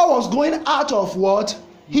all. power was going out of what?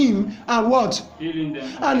 Him, and what? Healing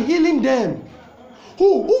them. all. And healing them.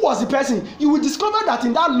 Who was the person? You will discover that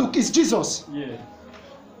in that look is Jesus. Yeah.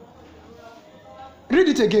 Read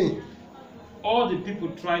it again. All the people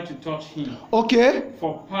tried to touch him, Okay.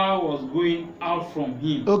 for power was going out from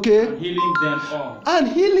him Okay. and healing them all. And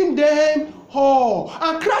healing them all.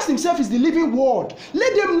 And Christ himself is the living word.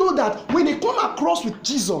 Let them know that when they come across with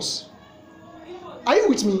Jesus, are you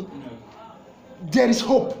with me? There is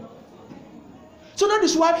hope. So that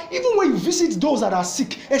is why even when you visit those that are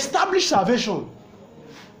sick, establish salvation.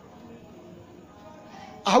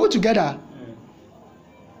 Are we together? Yeah.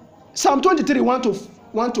 Psalm 23, 1 to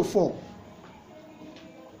 4.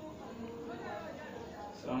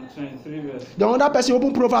 Psalm 23 verse. The other person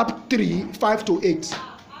open Proverbs 3, 5 to 8. Psalm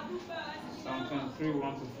 23,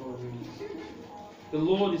 1 to 4 reads, The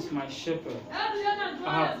Lord is my shepherd. I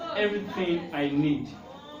have everything I need.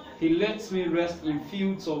 He lets me rest in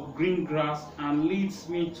fields of green grass and leads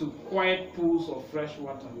me to quiet pools of fresh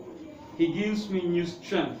water. He gives me new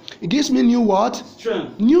strength. It gives me new what?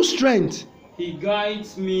 Strength. New strength. He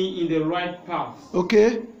guides me in the right path,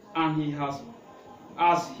 Okay. and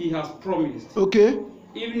as he has promised. Okay.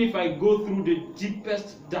 Even if I go through the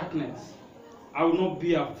deepest darkness, I will not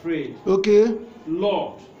be afraid. Okay.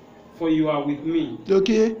 Lord, for you are with me.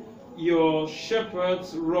 Okay. Your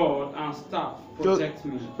shepherd's rod and staff protect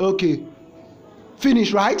me. Okay.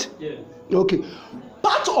 Finish, right? Yes. Okay.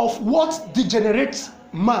 Part of what degenerates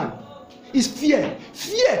man is fear.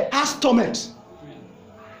 Fear has torment.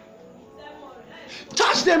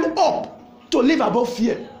 Charge them up to live above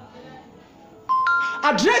fear.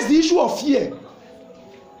 Address the issue of fear.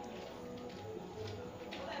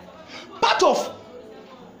 Part of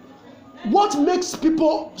what makes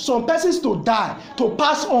people, some persons to die, to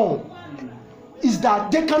pass on, is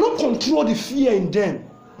that they cannot control the fear in them.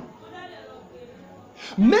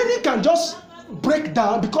 Many can just break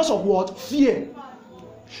down because of what? Fear.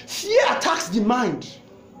 Fear attacks the mind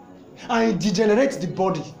and it degenerates the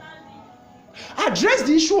body. Address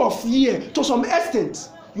the issue of fear to some extent.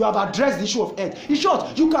 You have addressed the issue of hate. In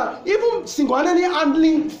short, you can even single-handedly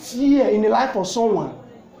handling fear in the life of someone.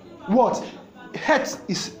 What? Hate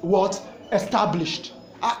is what? Established.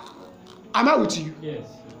 Am I with you? Yes.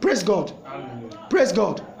 Praise God. Hallelujah. Praise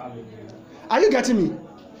God. Hallelujah. Are you getting me?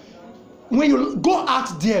 When you go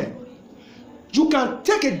out there, you can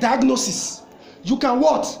take a diagnosis. You can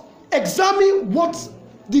what? Examine what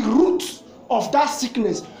the root of that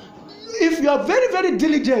sickness. If you are very, very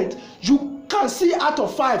diligent, you can see out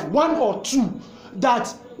of 5, 1 or 2, that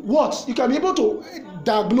what? You can be able to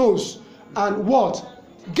diagnose and what?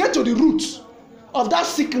 Get to the root of that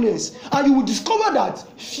sickness, and you will discover that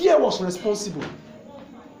fear was responsible.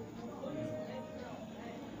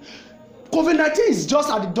 COVID-19 is just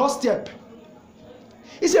at the doorstep.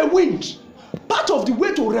 It's a wind. Part of the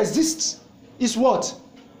way to resist is what?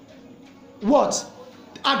 What?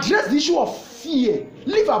 Address the issue of fear.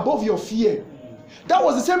 Live above your fear. That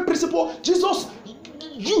was the same principle Jesus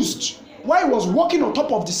used while he was walking on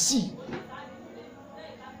top of the sea.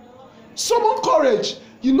 Summon courage.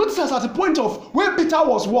 You notice that at the point of where Peter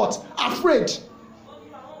was what? Afraid.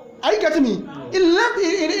 Are you getting me? He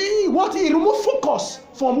removed focus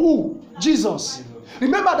from who? Jesus.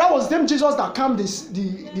 Remember, that was the same Jesus that calmed this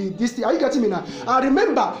thing. Are you getting me now? And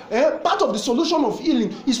remember, part of the solution of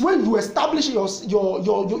healing is when you establish you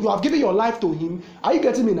have given your life to him. Are you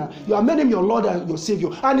getting me now? You have made him your Lord and your Savior,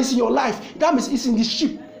 and it's in your life. That means it's in the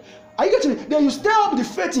ship. Are you getting me? Then you stir up the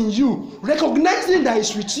faith in you, recognizing that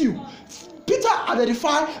it's with you. Peter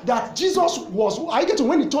identified that Jesus was, are you getting,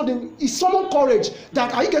 when he told him, he summoned courage,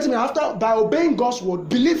 that, are you getting me, after, by obeying God's word,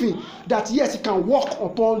 believing that yes, he can walk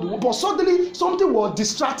upon the word, but suddenly something was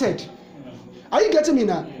distracted. Are you getting me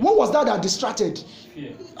now? What was that distracted?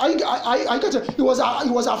 Fear. Are you getting, he was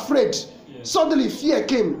afraid. Suddenly fear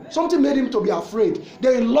came. Something made him to be afraid.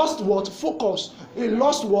 Then he lost what? Focus. He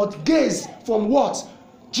lost what? Gaze from what?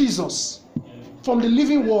 Jesus. From the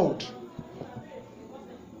living word.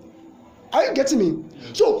 Are you getting me?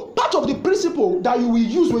 So part of the principle that you will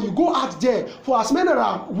use when you go out there, for as many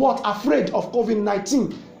are what? Afraid of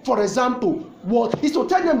COVID-19, for example, what is to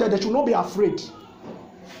tell them that they should not be afraid.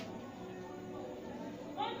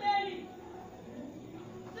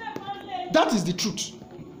 That is the truth.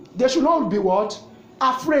 They should not be what?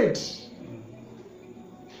 Afraid.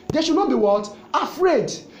 They should not be what?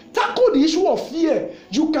 Afraid. Tackle the issue of fear.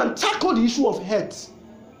 You can tackle the issue of hate.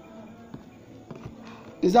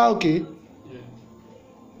 Is that okay?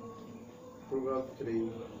 Proverbs 3.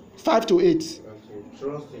 5 to 8.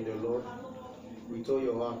 Trust in the Lord with all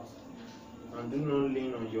your heart, and do not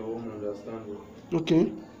lean on your own understanding.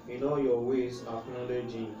 Okay. In all your ways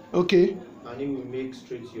acknowledge him, Okay. and he will make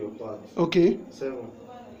straight your path. Okay. 7.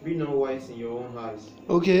 Be not wise in your own eyes.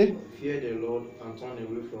 Okay. Fear the Lord and turn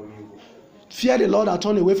away from evil. Fear the Lord and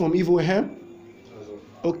turn away from evil. That's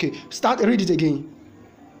all. Okay. Read it again.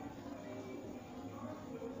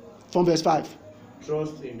 From verse 5.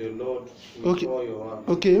 Trust in the Lord with Okay. all your heart,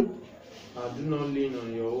 Okay. and do not lean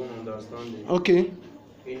on your own understanding. Okay.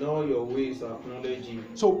 In all your ways acknowledge him.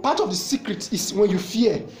 So part of the secret is when you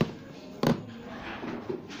fear.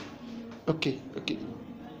 Okay.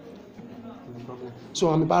 So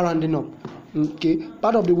I'm about rounding up. Okay.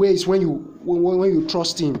 Part of the way is when you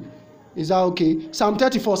trust him. Is that okay? Psalm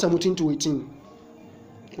 34:17-18.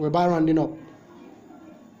 We're about rounding up.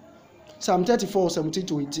 Psalm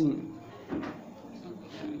 34:17-18.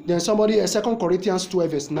 Then somebody, 2 Corinthians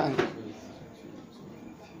 12 verse 9.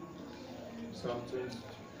 Psalm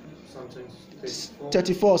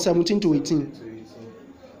 34:17-18.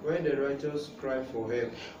 When the righteous cry for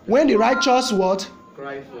help, When the righteous what?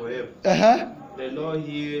 cry for help, Uh-huh. the Lord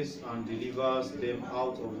hears and delivers them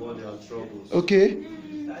out of all their troubles. Okay.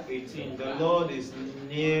 18. The Lord is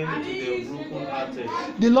near to the broken-hearted.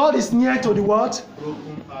 The Lord is near to the what?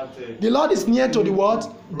 Broken-hearted. The Lord is near to the what?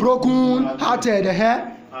 Broken hearted. Uh-huh.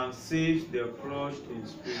 And saves the crushed in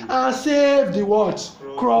spirit. And save the what?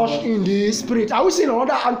 Crushed in the spirit. Are we seeing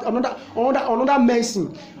another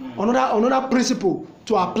medicine, another principle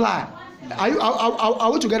to apply?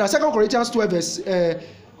 Are we together? 2 Corinthians 12 verse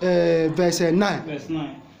 9. Verse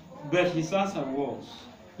 9. But his answer was,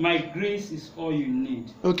 my grace is all you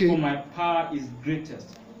need. Okay. For my power is greatest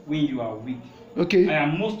when you are weak. Okay. I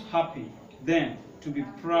am most happy then to be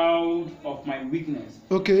proud of my weakness,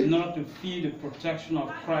 Okay. in order to feel the protection of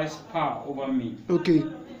Christ's power over me. Okay.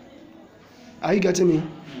 Are you getting me?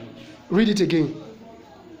 Read it again.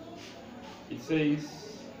 It says,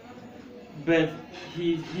 but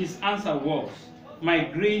his answer was, my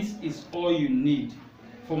grace is all you need,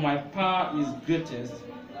 for my power is greatest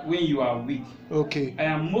when you are weak. Okay. I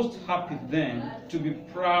am most happy then to be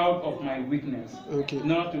proud of my weakness, Okay.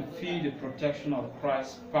 in order to feel the protection of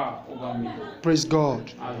Christ's power over me. Praise God.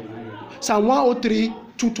 Hallelujah. Psalm 103,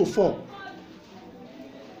 2-4.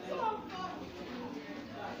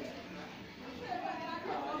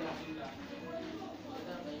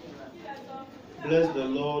 Bless the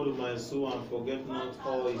Lord, O my soul, and forget not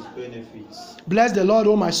all his benefits. Bless the Lord,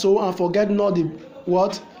 O my soul, and forget not the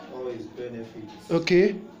what? All his benefits.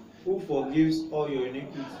 Okay. Who forgives all your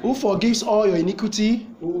iniquity? Who forgives all your iniquity?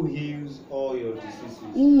 Who heals all your diseases?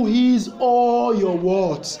 Who heals all your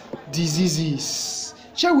what? Diseases.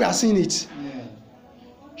 Shall we are seeing it? Yeah.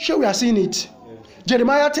 Shall we are seeing it? Yes.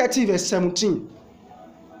 Jeremiah 30 verse 17.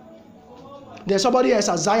 There's somebody else,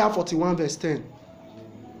 Isaiah 41 verse 10.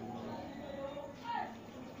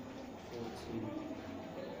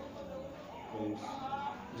 40.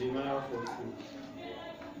 Jeremiah 40.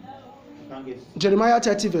 You can't get it. Jeremiah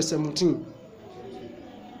 30 verse 17.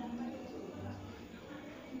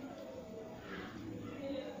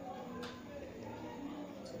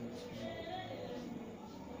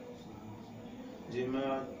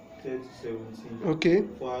 Jeremiah 30:17. Okay.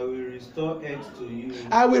 For I will restore health to you.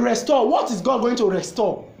 I will restore. What is God going to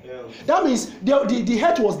restore? Health. That means the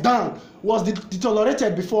head was down, was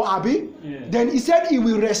deteriorated before Abi. Yeah. Then he said he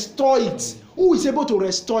will restore it. Who is able to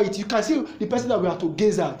restore it? You can see the person that we have to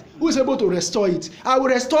gaze at. Who is able to restore it? I will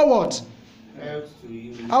restore what? Health to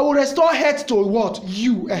you. I will restore health to what?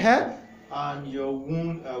 You. Uh-huh. And your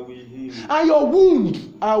wound I will heal. And your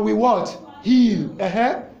wound I will what? Heal.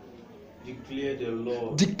 Uh-huh. Declare the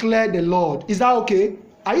Lord. Declare the Lord. Is that okay?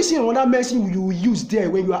 Are you seeing another medicine you will use there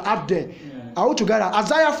when you are up there? Yeah. Are we together?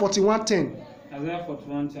 Isaiah 41:10. Isaiah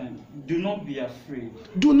 41:10. Do not be afraid.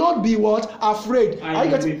 Do not be what? Afraid. I Are am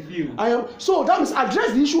getting- with you. I am. So that means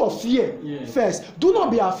address the issue of fear Yes. first. Do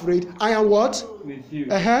not be afraid. I am what? With you.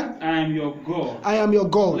 Uh-huh. I am your God. I am your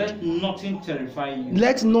God. Let nothing terrify you.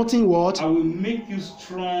 Let nothing what? I will make you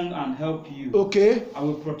strong and help you. Okay. I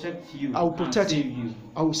will protect you. I will protect and you. save you.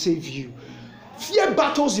 I will save you. Fear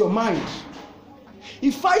battles your mind.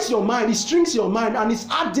 It fights your mind, it strings your mind, and it's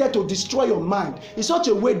out there to destroy your mind in such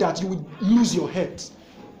a way that you will lose your head.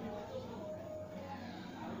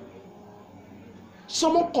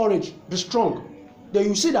 Summon courage, be strong. Then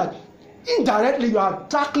you see that indirectly you are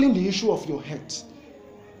tackling the issue of your head.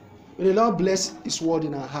 May the Lord bless His word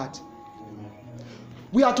in our heart.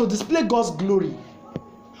 We are to display God's glory,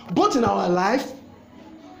 both in our life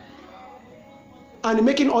and in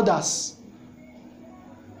making others.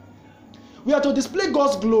 We are to display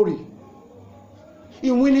God's glory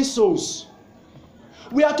in winning souls.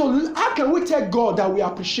 We are to, how can we tell God that we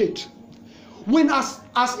appreciate? When as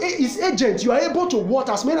his agent, you are able to what?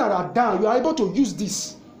 As men that are down, you are able to use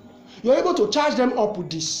this. You are able to charge them up with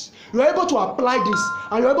this. You are able to apply this,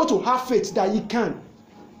 and you are able to have faith that he can.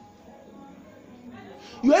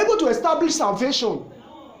 You are able to establish salvation,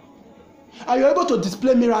 and you are able to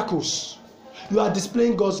display miracles. You are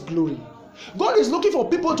displaying God's glory. God is looking for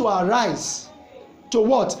people to arise to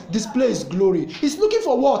what? Display his glory. He's looking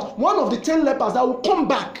for what? One of the 10 lepers that will come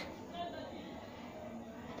back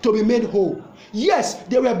to be made whole. Yes,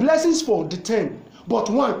 there were blessings for the 10, but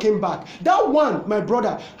one came back. That one, my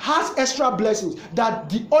brother, has extra blessings that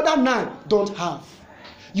the other 9 don't have.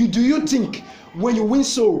 Do you think when you win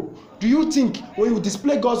soul, do you think when you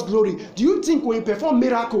display God's glory, do you think when you perform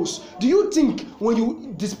miracles, do you think when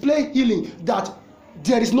you display healing that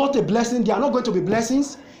there is not a blessing, there are not going to be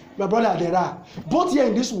blessings? My brother, there are. Both here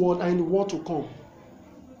in this world and in the world to come.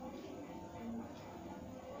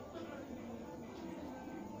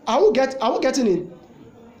 Are we getting it?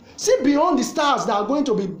 See beyond the stars that are going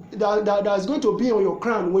to be that is going to be on your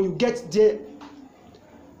crown when you get there,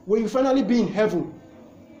 when you finally be in heaven.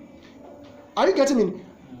 Are you getting me?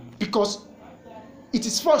 Because it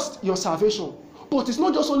is first your salvation, but it's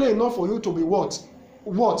not just only enough for you to be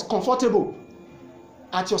what comfortable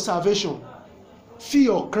at your salvation. Fill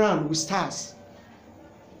your crown with stars.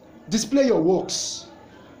 Display your works.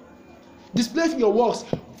 Display your works,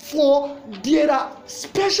 for there are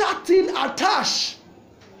special things attached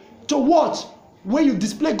to what? When you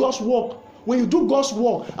display God's work, when you do God's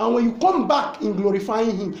work, and when you come back in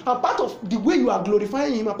glorifying him. And part of the way you are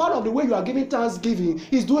glorifying him, and part of the way you are giving thanksgiving,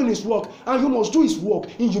 is doing his work, and you must do his work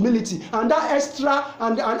in humility. And that extra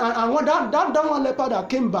and that one leper that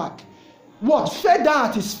came back, what? Fell down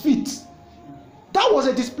at his feet. That was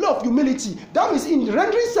a display of humility. That means in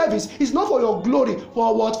rendering service, it's not for your glory,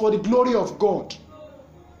 for what? For the glory of God.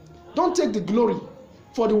 Don't take the glory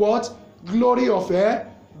for the what? Glory of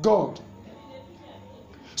God.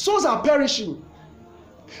 Souls are perishing.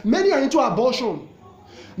 Many are into abortion.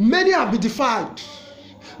 Many have been defiled.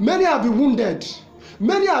 Many have been wounded.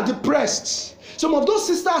 Many are depressed. Some of those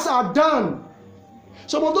sisters are down.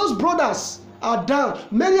 Some of those brothers are down.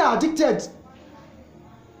 Many are addicted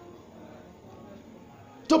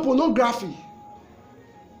to pornography.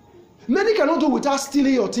 Many cannot do without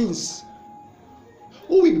stealing your things.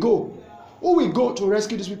 Who will go? Who will go to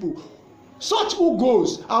rescue these people? Such who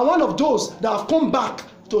goes are one of those that have come back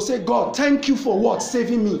to say, God, thank you for what?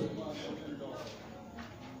 Saving me.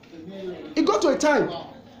 It got to a time.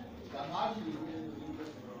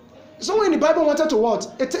 Someone in the Bible wanted to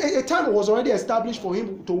what? A time was already established for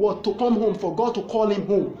him to what? To come home, for God to call him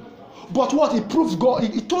home. But what? He proved God.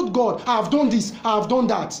 He told God, I have done this, I have done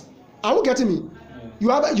that. Are you getting me? You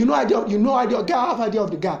know idea. I have idea of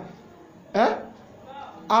the guy.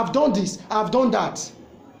 I've done this, I've done that.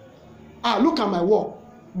 Look at my work.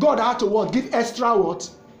 God had to what? Give extra what?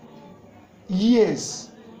 Years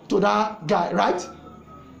to that guy, right?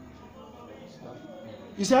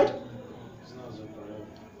 You said?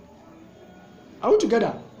 Are we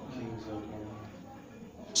together?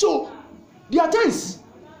 So, there are times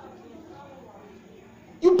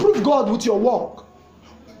you prove God with your work.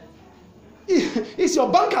 Is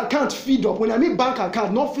your bank account filled up? When I mean bank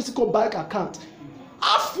account, not physical bank account.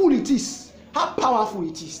 How full it is, how powerful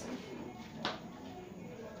it is.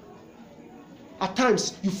 At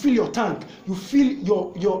times you fill your tank, you feel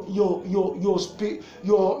your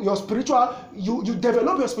spiritual, you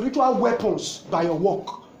develop your spiritual weapons by your work.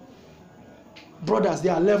 Brothers,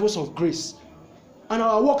 there are levels of grace, and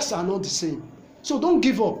our works are not the same. So don't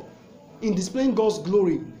give up in displaying God's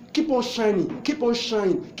glory. Keep on shining, keep on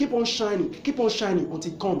shining, keep on shining, keep on shining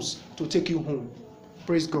until it comes to take you home.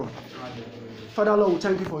 Praise God. Father, Lord, we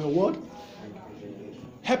thank you for your word.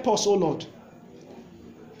 Help us, oh Lord,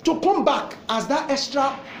 to come back as that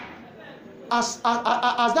extra, as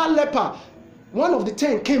that leper, one of the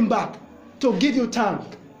 10 came back to give you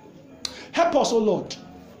thanks. Help us, oh Lord,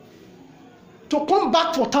 to come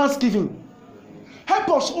back for thanksgiving. Help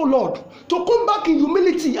us, oh Lord, to come back in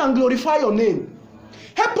humility and glorify your name.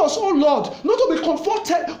 Help us, oh Lord, not to be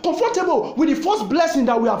comfortable with the first blessing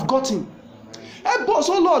that we have gotten. Help us,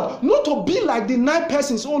 oh Lord, not to be like the 9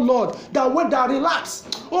 persons, oh Lord, that when they relax.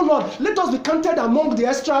 Oh Lord, let us be counted among the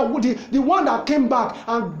extra, the one that came back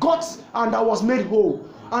and got and that was made whole.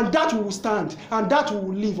 And that we will stand and that we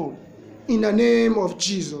will live on. In the name of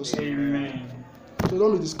Jesus. Amen. So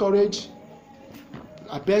don't be discouraged.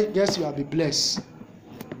 I guess you will be blessed.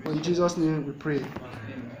 In Jesus' name we pray.